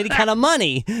making any kind of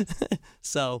money.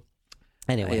 So,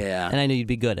 anyway, and I knew you'd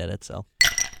be good at it. So,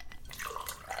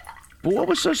 but what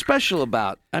was so special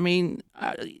about? I mean,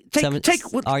 let me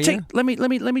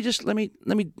just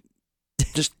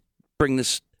bring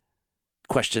this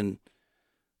question,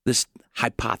 this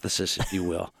hypothesis, if you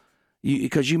will.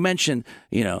 Because you mentioned,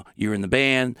 you were in the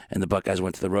band, and the Buckeyes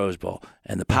went to the Rose Bowl,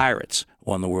 and the Pirates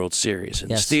won the World Series,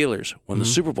 and the Steelers won the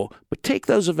Super Bowl. But take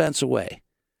those events away.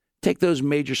 Take those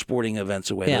major sporting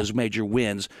events away, those major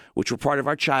wins, which were part of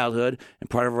our childhood and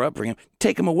part of our upbringing.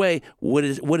 Take them away. Would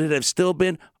it have still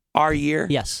been our year?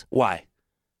 Yes. Why?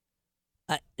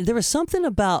 There was something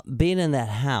about being in that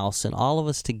house and all of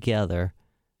us together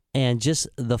and just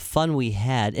the fun we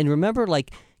had. And remember,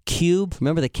 like, Cube,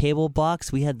 remember the cable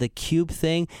box? We had the Cube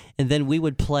thing, and then we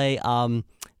would play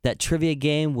that trivia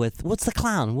game with, what's the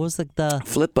clown? What was the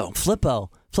Flippo. Flippo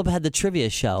had the trivia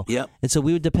show. Yep. And so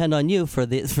we would depend on you for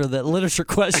the literature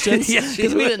questions.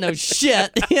 Because we didn't know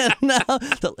shit.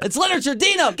 It's literature.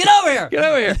 Dino, get over here. Get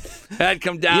over here. I'd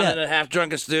come down in a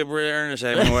half-drunken stupor, Ernest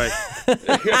Hemingway.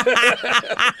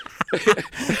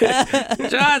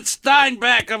 John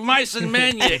Steinbeck of Mice and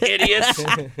Men, you idiots.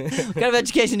 What kind of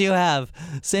education do you have?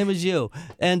 Same as you.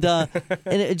 And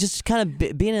it just kind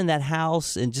of being in that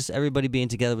house and just everybody being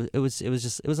together, it was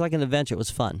like an adventure. It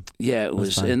was fun. Yeah, it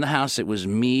was fun. In the house. It was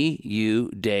me, you,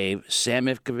 Dave, Sam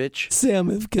Ivkovich,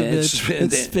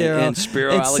 and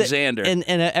Spiro Alexander. And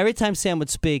every time Sam would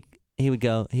speak,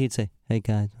 he'd say, "Hey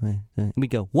guys,"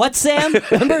 we'd go, "What, Sam?"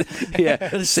 Remember?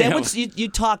 Yeah. Sam would, you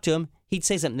talk to him. He'd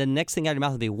say something. The next thing out of your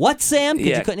mouth would be, "What, Sam?"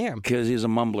 Because you couldn't hear him. Because he's a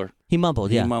mumbler. He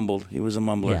mumbled. Yeah. He mumbled. He was a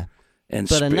mumbler. Yeah.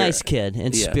 But a nice kid.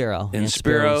 And Spiro. And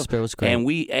Spiro was great. And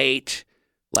we ate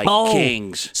like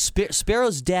kings.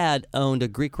 Spiro's dad owned a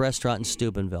Greek restaurant in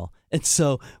Steubenville. And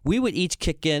so we would each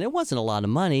kick in. It wasn't a lot of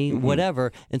money,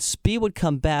 whatever. And Spee would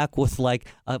come back with like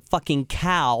a fucking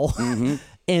cow.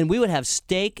 And we would have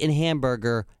steak and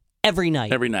hamburger every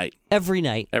night. Every night. Every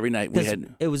night. Every night we 'Cause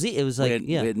had. it was like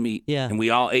We had meat. Yeah. And we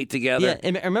all ate together. Yeah,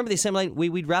 and I remember the assembly line,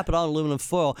 we'd wrap it all in aluminum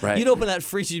foil. Right. You'd open that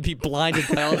freezer, you'd be blinded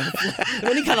by all the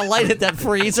any kind of light hit that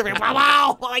freezer.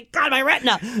 Wow, oh my God, my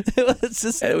retina. It was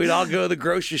just, And we'd all go to the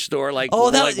grocery store like,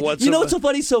 that, once you know a what's so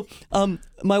funny? So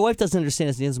my wife doesn't understand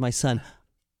this, neither does my son.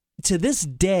 To this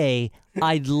day,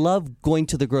 I love going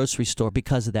to the grocery store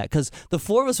because of that. Because the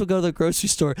four of us would go to the grocery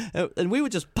store and we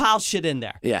would just pile shit in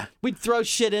there. Yeah. We'd throw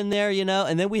shit in there,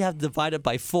 and then we'd have to divide it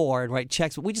by 4 and write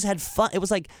checks. But we just had fun. It was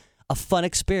like a fun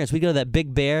experience. We'd go to that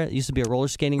Big Bear. It used to be a roller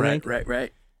skating rink.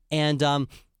 Right. And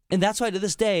that's why to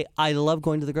this day, I love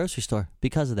going to the grocery store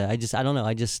because of that. I don't know.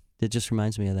 It just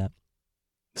reminds me of that.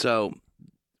 So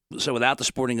without the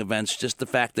sporting events, just the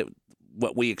fact that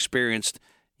what we experienced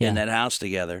in that house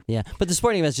together. Yeah, but the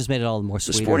sporting events just made it all the more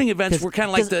sweeter. The sporting events were kind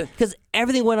of like because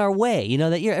everything went our way.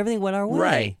 That year, everything went our way.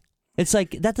 Right. It's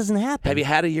like that doesn't happen. Have you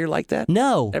had a year like that?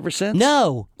 No. Ever since?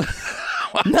 No.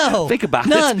 No. Think about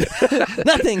None. it.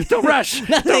 Nothing. Don't rush.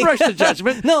 Nothing. Don't rush the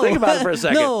judgment. No. Think about it for a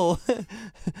second. No.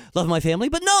 Love my family,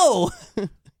 but no.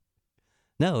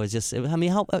 No, it's just. I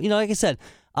mean, how? Like I said.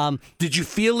 Did you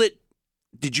feel it?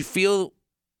 Did you feel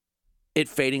it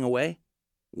fading away?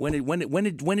 When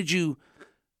did you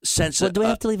sense it? Do we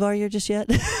have to leave our year just yet?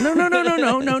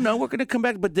 No. We're going to come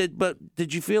back. But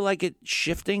did you feel like it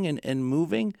shifting and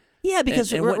moving? Yeah,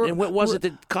 because and what was it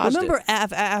that caused remember it?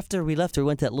 After we left, we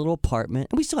went to that little apartment,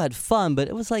 and we still had fun. But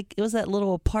it was that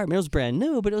little apartment. It was brand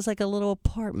new, but it was like a little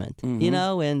apartment,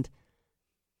 and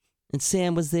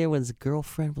Sam was there. His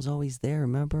girlfriend was always there.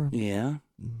 Remember? Yeah.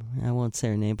 I won't say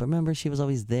her name, but remember she was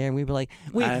always there, and we were like,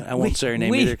 I won't say her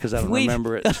name either because I don't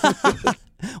remember it.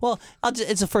 Well,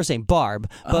 it's a first name, Barb.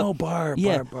 But Barb.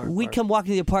 Yeah, Barb. we'd come walking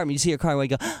to the apartment. You see her car, and we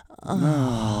go,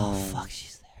 fuck,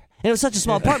 she's there. And it was such a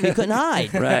small apartment, you couldn't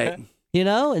hide. Right.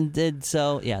 And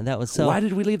so that was so. Why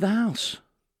did we leave the house?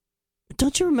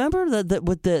 Don't you remember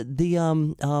with the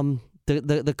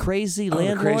crazy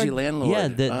landlord? The crazy landlord. Yeah,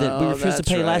 that we refused to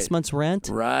pay last month's rent.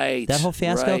 Right. That whole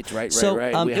fiasco. Right. So,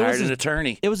 We hired an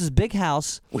attorney. It was this big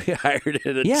house. We hired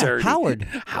an attorney. Yeah,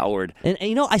 Howard. And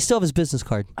I still have his business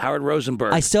card. Howard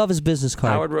Rosenberg. I still have his business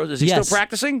card. Howard Rosenberg. Is he still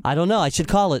practicing? I don't know. I should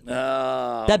call it.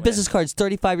 Oh, that business card's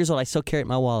 35 years old. I still carry it in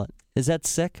my wallet. Is that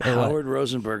sick? Or Howard what?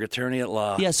 Rosenberg, attorney at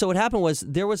law. Yeah. So what happened was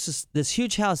there was this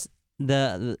huge house.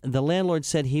 The landlord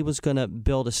said he was going to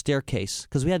build a staircase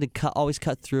because we had to always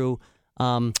cut through.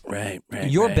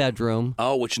 Your bedroom.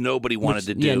 Oh, which nobody wanted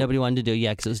to do. Yeah, nobody wanted to do.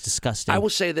 Yeah, because it was disgusting. I will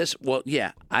say this. Well,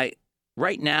 yeah,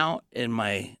 right now in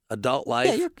my adult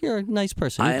life, yeah, you're a nice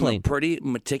person. You're I'm clean. pretty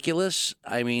meticulous.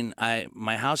 I mean,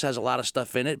 my house has a lot of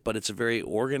stuff in it, but it's very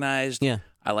organized. Yeah,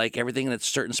 I like everything in its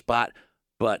certain spot.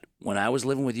 But when I was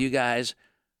living with you guys,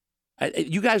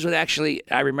 you guys would actually.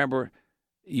 I remember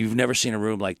you've never seen a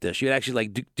room like this. You'd actually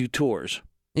do tours.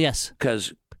 Yes,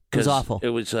 because it was awful. It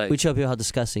was like we'd show people how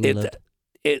disgusting you lived.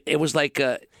 It was like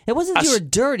it wasn't you were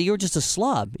dirty. You were just a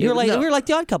slob. We were like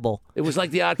the Odd Couple. It was like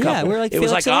the Odd Couple. Yeah, we were like it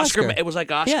was Felix like and Oscar. Oscar. It was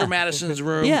like Oscar Madison's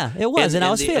room. Yeah, it was, and I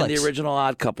was Felix. In the original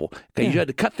Odd Couple. Okay, you had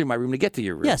to cut through my room to get to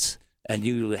your room. Yes, and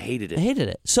you hated it. I hated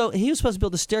it. So he was supposed to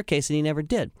build a staircase, and he never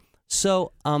did.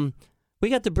 So we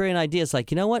got the brilliant idea. It's like,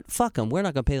 you know what? Fuck him. We're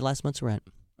not going to pay the last month's rent.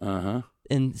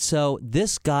 And so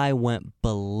this guy went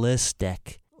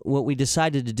ballistic. What we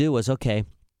decided to do was, okay,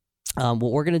 what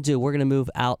we're going to do, we're going to move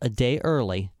out a day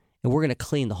early, and we're going to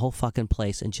clean the whole fucking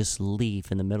place and just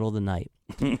leave in the middle of the night.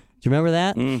 Do you remember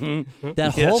that? Mm-hmm.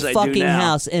 That whole fucking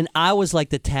house. And I was like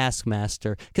the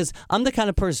taskmaster because I'm the kind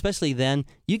of person, especially then,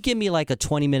 you give me like a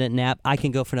 20-minute nap, I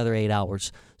can go for another 8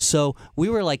 hours. So we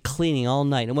were like cleaning all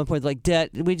night. At one point, like,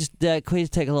 Dad, can we just take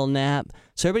a little nap?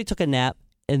 So everybody took a nap.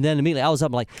 And then immediately I was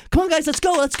up, I'm like, come on, guys, let's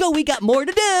go. We got more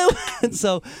to do. And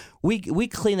so we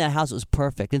cleaned that house. It was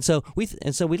perfect. And so we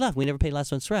left. We never paid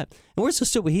last month's rent. And we're so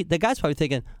stupid. The guy's probably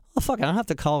thinking, oh, fuck, I don't have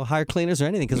to hire cleaners or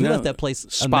anything because we left that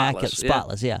place immaculate,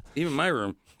 spotless. Yeah. Even my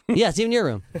room. Yes, even your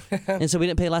room. And so we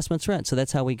didn't pay last month's rent. So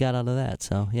that's how we got out of that.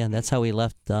 So, yeah, that's how we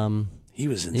left. He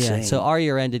was insane. Yeah, so our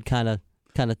year ended kind of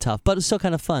tough, but it was still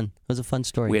kind of fun. It was a fun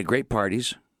story. We had great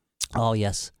parties. Oh,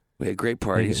 yes. We had great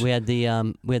parties. We had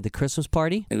the Christmas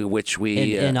party, which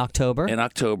we in October. In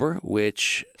October,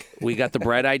 which we got the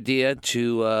bright idea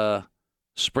to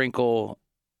sprinkle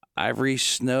Ivory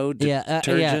Snow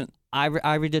detergent.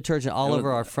 Ivory detergent all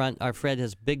over our front. Our Fred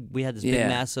has we had this big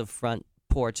massive front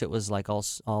porch. It was like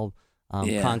all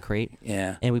concrete.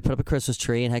 Yeah. And we put up a Christmas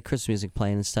tree and had Christmas music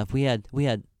playing and stuff. We had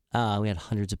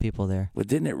hundreds of people there. Well,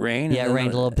 didn't it rain? Yeah, it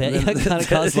rained a little bit. It kind of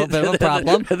caused a little bit of a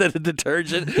problem. And then the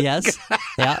detergent. Yes.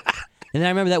 Yeah. And then I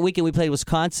remember that weekend we played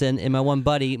Wisconsin, and my one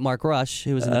buddy, Mark Rush,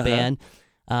 who was in the band,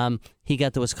 He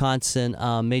got the Wisconsin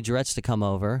majorettes to come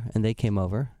over, and they came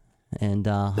over. And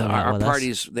hung out our with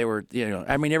parties, they were,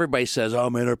 I mean, everybody says, oh,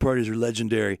 man, our parties are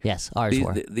legendary. Yes, ours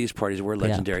were. These parties were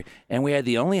legendary. And we had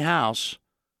the only house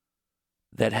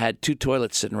that had 2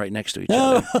 toilets sitting right next to each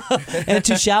other. And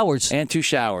 2 showers. And 2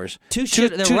 showers.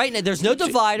 They're right. There's no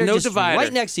divider. No just divider.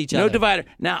 Right next to each other. No divider.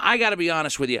 Now, I got to be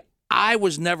honest with you. I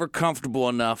was never comfortable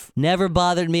enough. Never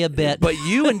bothered me a bit. But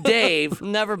you and Dave,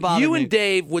 never bothered you me. and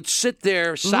Dave would sit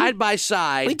there side by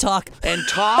side. We talk and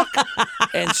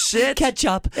and sit, catch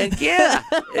up, and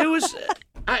it was.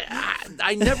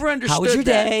 I never understood. How was your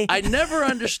day? I never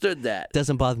understood that.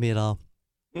 Doesn't bother me at all.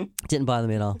 Didn't bother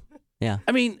me at all. Yeah.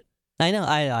 I mean, I know.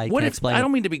 I what can't if, explain. I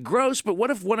don't mean to be gross, but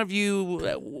what if one of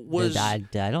you was? I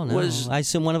don't know. I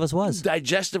assume one of us was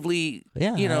digestively,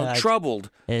 Yeah,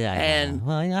 troubled. And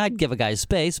well, I'd give a guy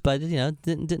space, but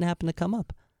didn't happen to come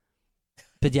up.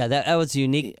 But yeah, that was a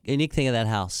unique thing of that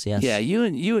house. Yes. Yeah,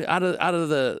 you out of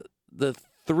the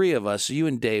 3 of us, you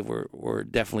and Dave were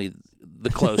definitely the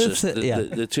closest.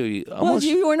 The 2 of you. Almost,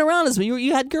 well, you weren't around us, but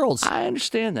you had girls. I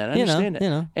understand that. I understand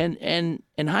that. And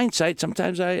in hindsight,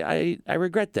 sometimes I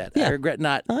regret that. Yeah. I regret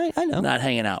not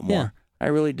hanging out more. Yeah. I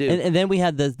really do. And then we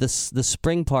had the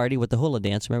spring party with the hula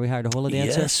dance. Remember we hired a hula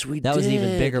dancer? Yes, we did. That was an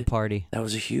even bigger party. That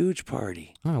was a huge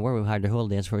party. I don't know where we hired a hula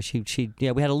dancer for.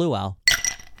 We had a luau.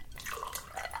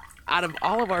 Out of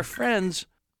all of our friends,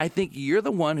 I think you're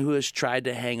the one who has tried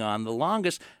to hang on the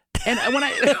longest. And when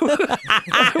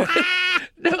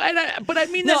but I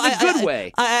mean that in a good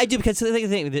way. I do, because the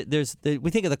thing we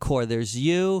think of the core. There's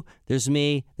you, there's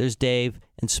me, there's Dave,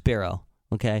 and Spiro.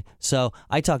 Okay, so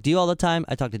I talk to you all the time.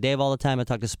 I talk to Dave all the time. I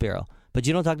talk to Spiro, but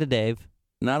you don't talk to Dave.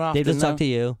 Not often. Dave doesn't talk to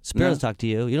you. Spiro doesn't talk to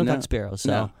you. You don't talk to Spiro.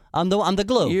 So I'm the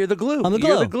glue. You're the glue. I'm the glue.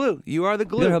 You're the glue. You are the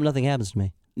glue. You better hope nothing happens to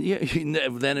me. Yeah,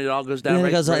 then it all goes down. And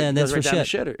right, goes, right, and goes that's right for down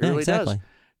shit. the shitter. It Yeah, really exactly. does.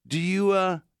 Do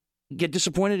you get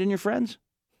disappointed in your friends?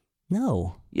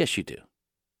 No. Yes, you do.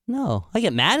 No, I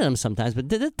get mad at them sometimes, but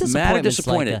disappointment's Mad or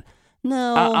disappointed? Like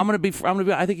no. I'm gonna be.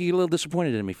 I think you get a little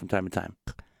disappointed in me from time to time,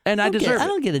 and I deserve it. I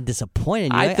don't get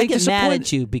disappointed in you. I think get mad disappointed-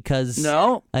 at you because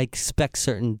I expect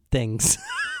certain things.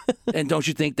 And don't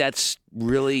you think that's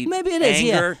really Maybe it is.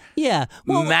 anger? Yeah.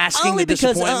 Well, masking only the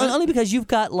disappointment? Only because you've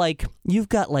got like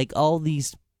all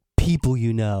these people,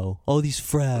 all these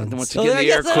friends. Once again,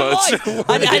 the air quotes.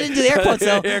 I didn't do the air quotes,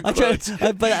 though. I'm trying,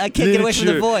 but I can't get away from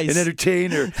the voice. An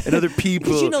entertainer, and other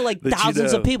people. Because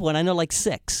thousands of people, and I know like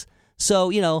 6.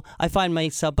 So I find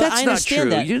myself. But That's I understand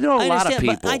not true. that. You know a lot of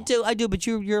people. But I do. But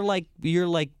you're like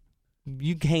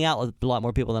you hang out with a lot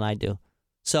more people than I do.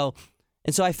 So.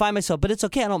 And so I find myself, but it's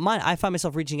okay. I don't mind. I find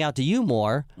myself reaching out to you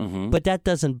more, but that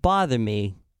doesn't bother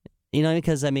me,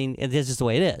 because I mean, it's just the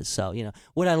way it is. So,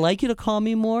 would I like you to call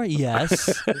me more?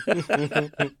 Yes.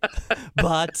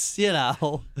 But,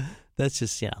 that's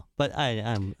just, but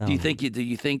I'm. Do you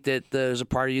think that there's a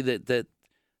part of you that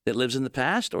lives in the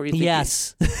past, or you think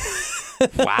yes.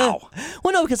 Wow.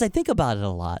 Well, no, because I think about it a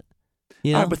lot.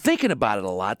 But thinking about it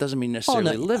a lot doesn't mean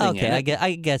necessarily living in it.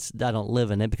 I guess I don't live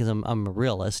in it because I'm a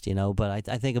realist, but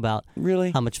I think about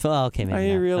really how much fun. Oh, okay, maybe Are not.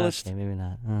 you a realist? Okay, maybe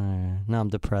not. Now I'm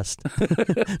depressed.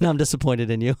 Now I'm disappointed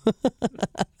in you.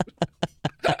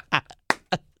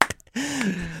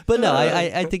 But no,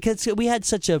 I think we had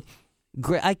such a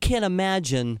great. I can't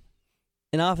imagine,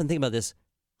 and I often think about this.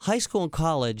 High school and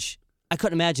college, I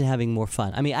couldn't imagine having more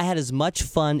fun. I mean, I had as much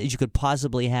fun as you could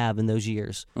possibly have in those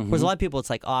years. Whereas a lot of people, it's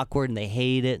like awkward and they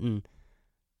hate it, and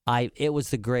it was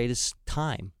the greatest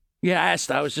time. Yeah,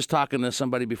 I was just talking to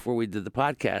somebody before we did the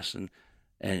podcast,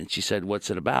 and she said, "What's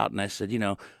it about?" And I said,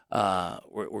 we're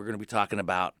going to be talking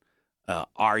about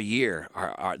our year,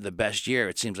 the best year.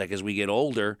 It seems like as we get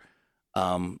older,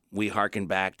 we harken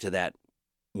back to that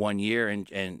one year, and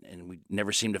we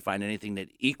never seem to find anything that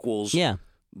equals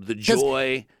the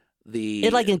joy.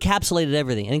 It like encapsulated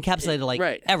everything. It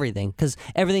encapsulated everything, because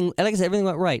everything, like I said, everything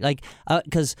went right. Like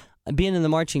because being in the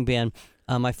marching band,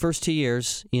 my first 2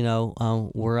 years,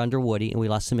 were under Woody, and we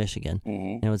lost to Michigan,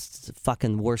 and it was the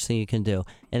fucking worst thing you can do.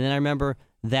 And then I remember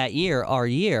that year, our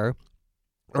year,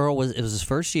 it was his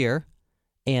first year,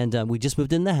 and we just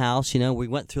moved in the house. We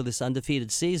went through this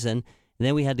undefeated season, and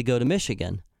then we had to go to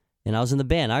Michigan, and I was in the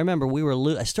band. I remember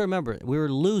I still remember we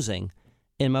were losing,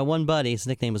 and my one buddy, his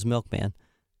nickname was Milkman,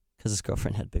 because his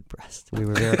girlfriend had big breasts. We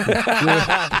were very,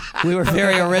 we were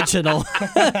very original.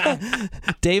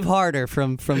 Dave Harder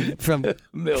from Canton,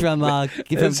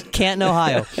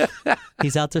 Ohio.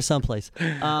 He's out there someplace.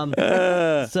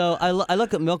 So I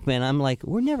look at Milkman. I'm like,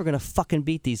 we're never gonna fucking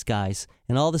beat these guys.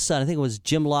 And all of a sudden, I think it was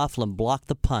Jim Laughlin blocked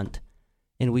the punt,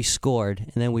 and we scored,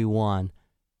 and then we won.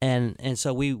 And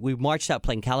so we marched out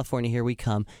playing California, Here We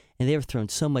Come. and they were throwing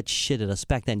so much shit at us.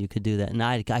 Back then you could do that, and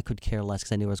I could care less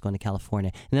because I knew I was going to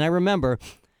California. And then I remember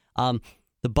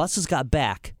the buses got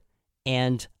back,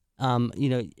 and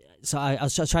so I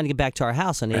was trying to get back to our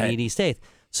house on 88 East 8th.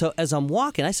 So as I'm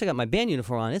walking, I still got my band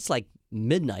uniform on. It's like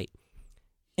midnight.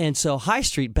 And so High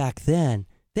Street back then,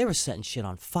 they were setting shit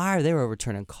on fire. They were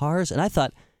overturning cars. And I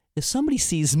thought, if somebody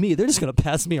sees me, they're just going to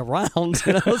pass me around.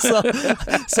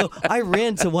 So I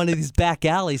ran to one of these back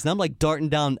alleys, and I'm like darting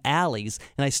down alleys.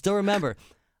 And I still remember,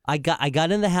 I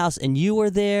got in the house, and you were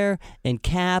there, and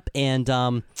Cap, and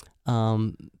Pat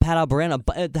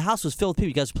Albarano. The house was filled with people.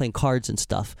 You guys were playing cards and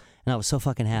stuff. And I was so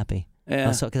fucking happy. Yeah.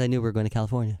 Because I knew we were going to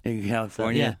California. In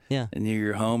California? So, yeah. And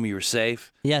you're home, you were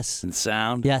safe? Yes. And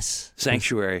sound? Yes.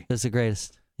 Sanctuary? It was the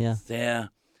greatest. Yeah. Yeah.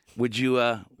 Would you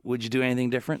do anything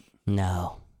different?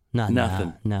 No.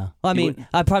 Nothing. No. Well, I mean,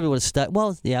 I probably would have studied.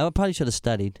 Well, yeah, I probably should have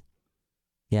studied.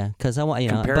 Yeah, because I want,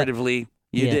 Comparatively,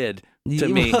 you did to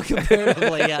me. Well,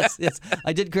 comparatively, yes.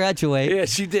 I did graduate.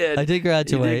 Yes, you did. I did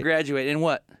graduate. You did graduate. In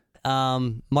what?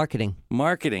 Marketing.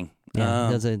 Marketing.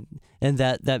 Yeah. And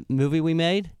that movie we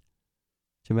made.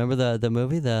 Do you remember the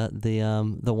movie,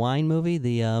 the wine movie,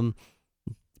 the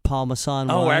Paul Masson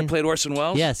wine? Oh, where I played Orson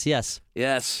Welles? Yes.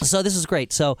 So this is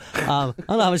great. So I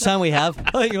don't know how much time we have.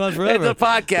 I think you want forever. It's a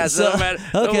podcast. So,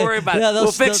 don't worry about it.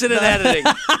 We'll fix it in editing.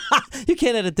 You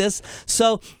can't edit this.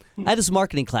 So I had this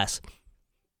marketing class,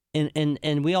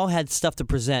 and we all had stuff to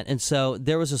present. And so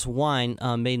there was this wine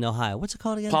made in Ohio. What's it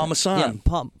called again? Paul Masson.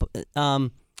 Yeah,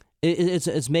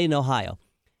 it's made in Ohio.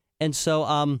 And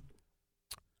so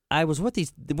I was with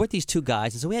these two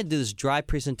guys, and so we had to do this dry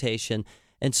presentation.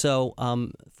 And so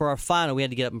for our final, we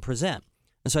had to get up and present.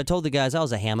 And so I told the guys, I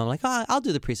was a ham. I'm like, I'll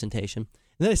do the presentation.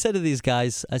 And then I said to these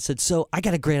guys, I said, so I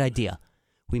got a great idea.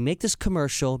 We make this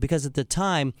commercial, because at the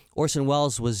time Orson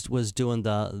Welles was doing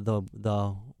the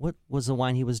what was the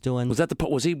wine he was doing? Was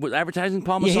he advertising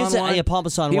Paul Masson wine? Yeah, Paul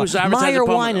Masson wine. He was advertising Meyer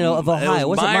Wine of Ohio.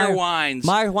 Was Meyer Wines.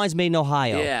 Meyer Wine's made in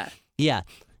Ohio. Yeah.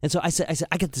 And so I said,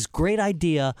 I got this great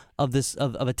idea of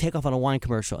a takeoff on a wine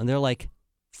commercial, and they're like,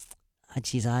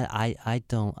 geez, I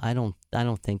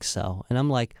don't think so. And I'm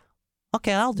like,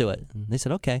 okay, I'll do it. And they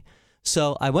said, okay.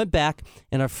 So I went back,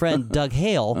 and our friend Doug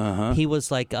Hale, he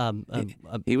was like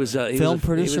he was a film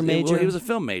producer major. He was a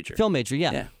film major. Film major,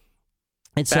 yeah.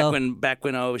 And back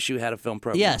when OSU had a film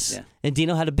program. Yes, yeah. And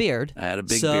Dino had a beard. I had a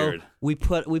big beard. So we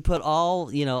put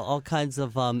all kinds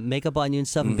of makeup on you and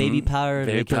stuff, and baby powder.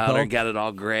 Baby powder, got it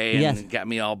all gray, and got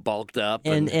me all bulked up.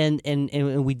 And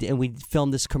we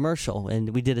filmed this commercial,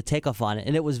 and we did a takeoff on it,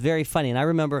 and it was very funny. And I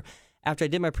remember after I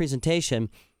did my presentation,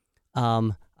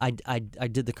 I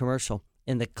did the commercial,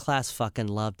 and the class fucking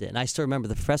loved it. And I still remember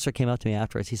the professor came up to me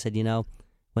afterwards. He said,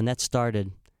 when that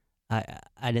started, I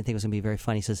didn't think it was gonna be very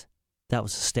funny. He says, that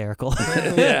was hysterical.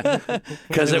 Yeah,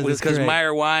 because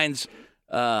Meyer Wines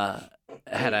had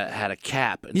a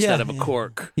cap instead of a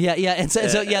cork. Yeah, and so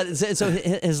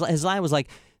his line was like,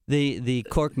 the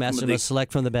cork master must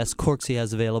select from the best corks he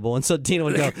has available. And so Dino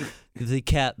would go, the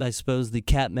cat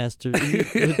master. I'm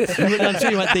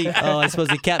sure you went I suppose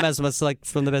the cat master must select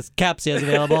from the best caps he has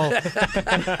available.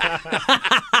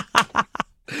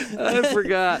 I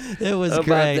forgot. It was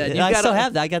great. That. I still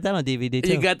have that. I got that on DVD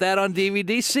too. You got that on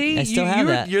DVD? See, I still have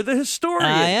that. You're the historian.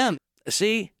 I am.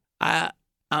 See,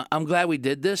 I'm glad we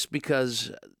did this,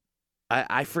 because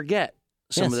I forget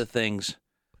some of the things.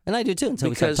 And I do too until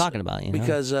we start talking about it.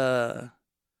 Because life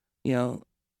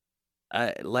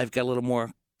got a little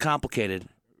more complicated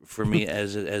for me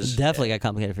as definitely got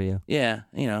complicated for you. Yeah,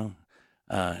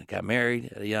 got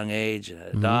married at a young age,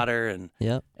 had a daughter, and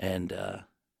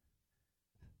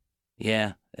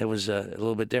yeah, it was a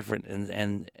little bit different,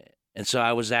 and so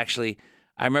I was actually,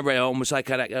 I remember almost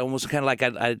kind of like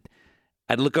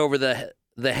I'd look over the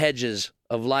hedges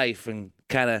of life and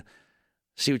kind of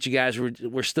see what you guys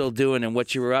were still doing and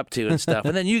what you were up to and stuff.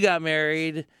 And then you got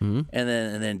married, and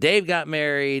then Dave got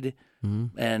married,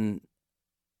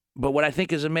 but what I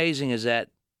think is amazing is that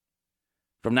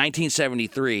from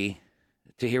 1973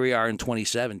 to here we are in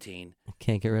 2017.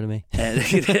 Can't get rid of me. And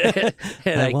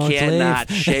I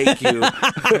cannot shake you.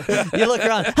 You look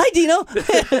around. Hi, Dino.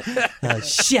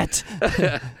 Shit.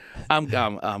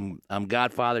 I'm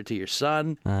godfather to your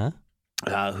son,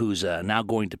 who's now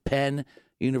going to Penn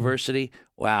University.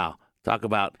 Wow, talk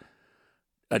about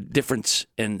a difference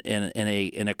in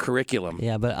a curriculum.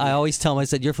 Yeah, but I always tell him, I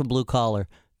said, you're from blue collar.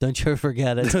 Don't you ever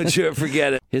forget it. Don't you ever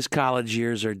forget it. His college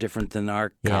years are different than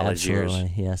our college years.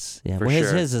 Yes. Yeah. For well,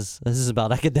 sure. This is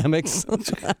about academics.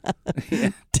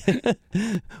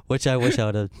 Which I wish I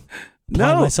would have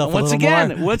applied myself a little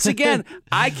more. Once again,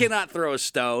 I cannot throw a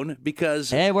stone because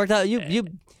hey, it worked out. You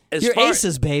You're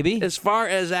aces, baby. As far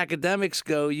as academics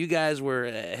go, you guys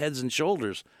were heads and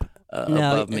shoulders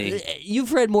above me.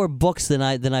 You've read more books than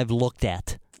I've looked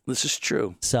at. This is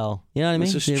true. So you know what I mean.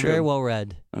 This is You're true. very well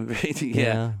read.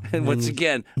 Yeah. And once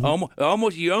again, you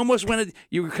almost went.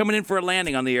 You were coming in for a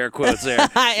landing on the air quotes there.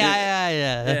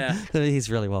 Yeah.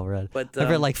 He's really well read. But I've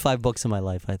read like 5 books in my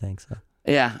life, I think. So.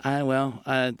 Yeah,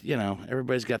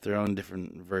 everybody's got their own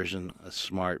different version of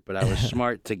smart, but I was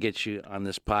smart to get you on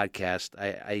this podcast.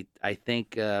 I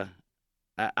think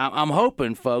I'm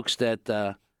hoping, folks,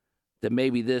 that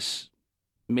maybe this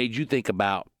made you think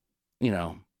about,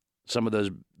 some of those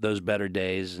better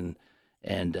days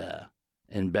and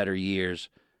better years.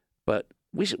 But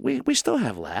we still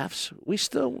have laughs. We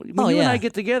still when you and I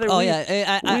get together.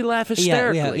 We laugh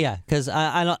hysterically. Yeah, because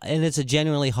I don't, and it's a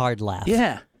genuinely hard laugh.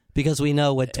 Yeah. Because we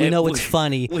know what's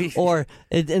funny,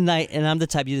 and I'm the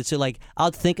type you do too. Like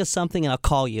I'll think of something and I'll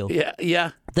call you.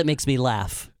 Yeah. That makes me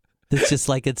laugh. It's just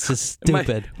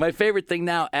stupid. My favorite thing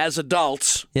now, as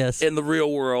adults, in the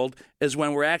real world, is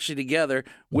when we're actually together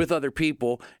with other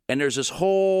people, and there's this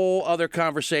whole other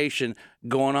conversation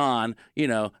going on.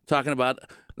 Talking about.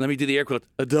 Let me do the air quotes,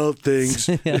 adult things.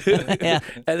 Yeah.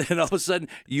 And then all of a sudden,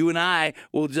 you and I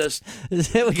will just... we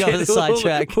go to the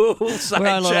sidetrack. We'll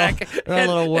sidetrack. We're on a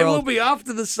little world. And we'll be off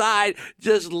to the side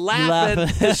just laughing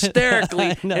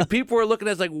hysterically. And people are looking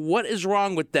at us like, what is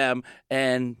wrong with them?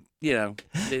 And,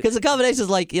 because the combination is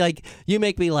like you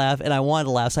make me laugh, and I want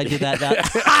to laugh, so I do that now.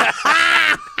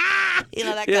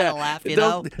 That kind of laugh,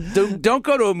 Don't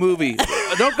go to a movie.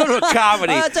 Don't go to a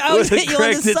comedy with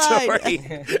Greg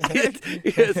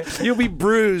Nitori. You'll be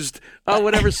bruised on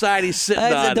whatever side he's sitting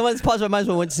on. The one that's paused my mind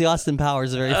when we went to see Austin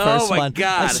Powers the very first one. Oh, my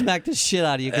God. I smacked the shit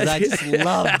out of you because I just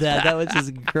loved that. That was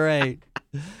just great.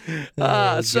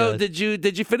 So did you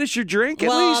finish your drink at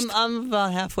least? I'm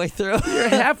about halfway through. You're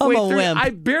halfway I'm a through. wimp. I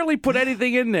barely put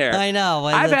anything in there. I know.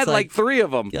 I've had like 3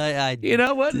 of them. You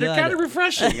know what? They're kind of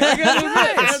refreshing. I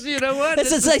gotta admit. You know what?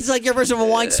 It's like your version of a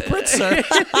wine spritzer.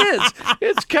 It is.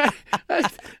 It's kind.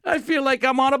 I feel like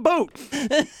I'm on a boat.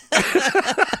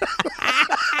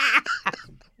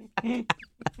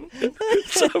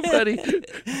 Somebody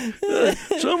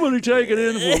take it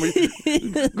in for me.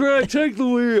 Greg, take the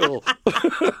wheel.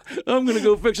 I'm going to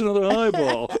go fix another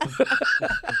highball.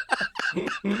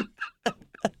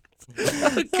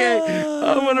 Okay,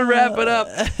 I'm going to wrap it up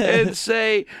and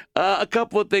say a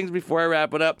couple of things before I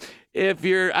wrap it up. I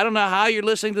don't know how you're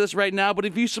listening to this right now, but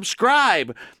if you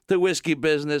subscribe to Whiskey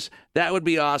Business, that would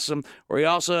be awesome. Or we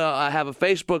also have a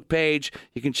Facebook page.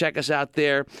 You can check us out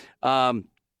there.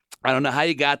 I don't know how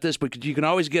you got this, but you can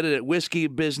always get it at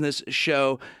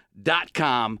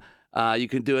whiskeybusinessshow.com. You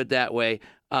can do it that way.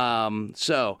 I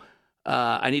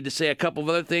need to say a couple of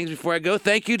other things before I go.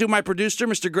 Thank you to my producer,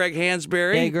 Mr. Greg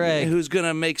Hansberry. Hey, Greg. Who's going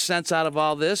to make sense out of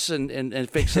all this and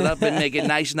fix it up and make it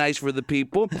nice for the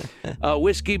people.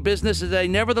 Whiskey Business is a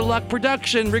Never the Luck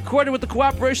production recorded with the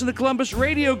cooperation of the Columbus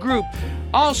Radio Group.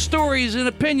 All stories and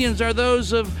opinions are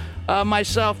those of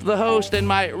myself, the host, and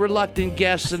my reluctant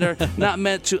guests, and are not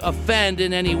meant to offend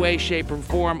in any way, shape, or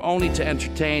form, only to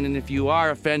entertain. And if you are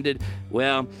offended,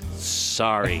 well,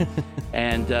 sorry.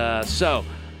 And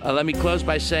let me close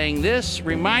by saying this,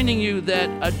 reminding you that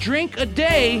a drink a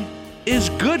day is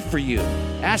good for you.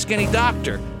 Ask any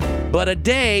doctor. But a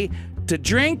day to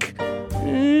drink,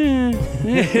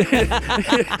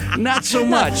 not so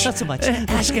much. Not so much.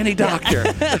 Ask any doctor.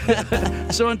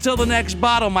 So until the next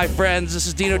bottle, my friends, this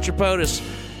is Dino Tripodis.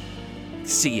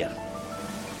 See ya.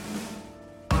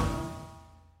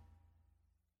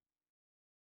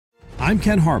 I'm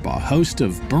Ken Harbaugh, host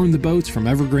of Burn the Boats from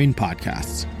Evergreen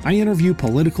Podcasts. I interview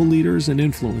political leaders and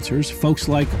influencers, folks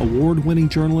like award-winning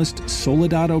journalist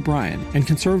Soledad O'Brien and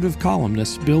conservative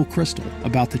columnist Bill Kristol,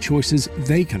 about the choices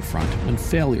they confront when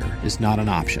failure is not an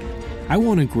option. I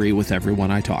won't agree with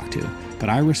everyone I talk to, but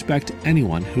I respect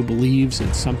anyone who believes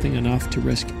in something enough to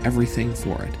risk everything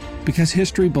for it. Because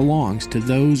history belongs to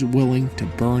those willing to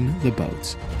burn the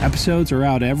boats. Episodes are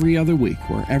out every other week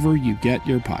wherever you get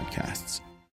your podcasts.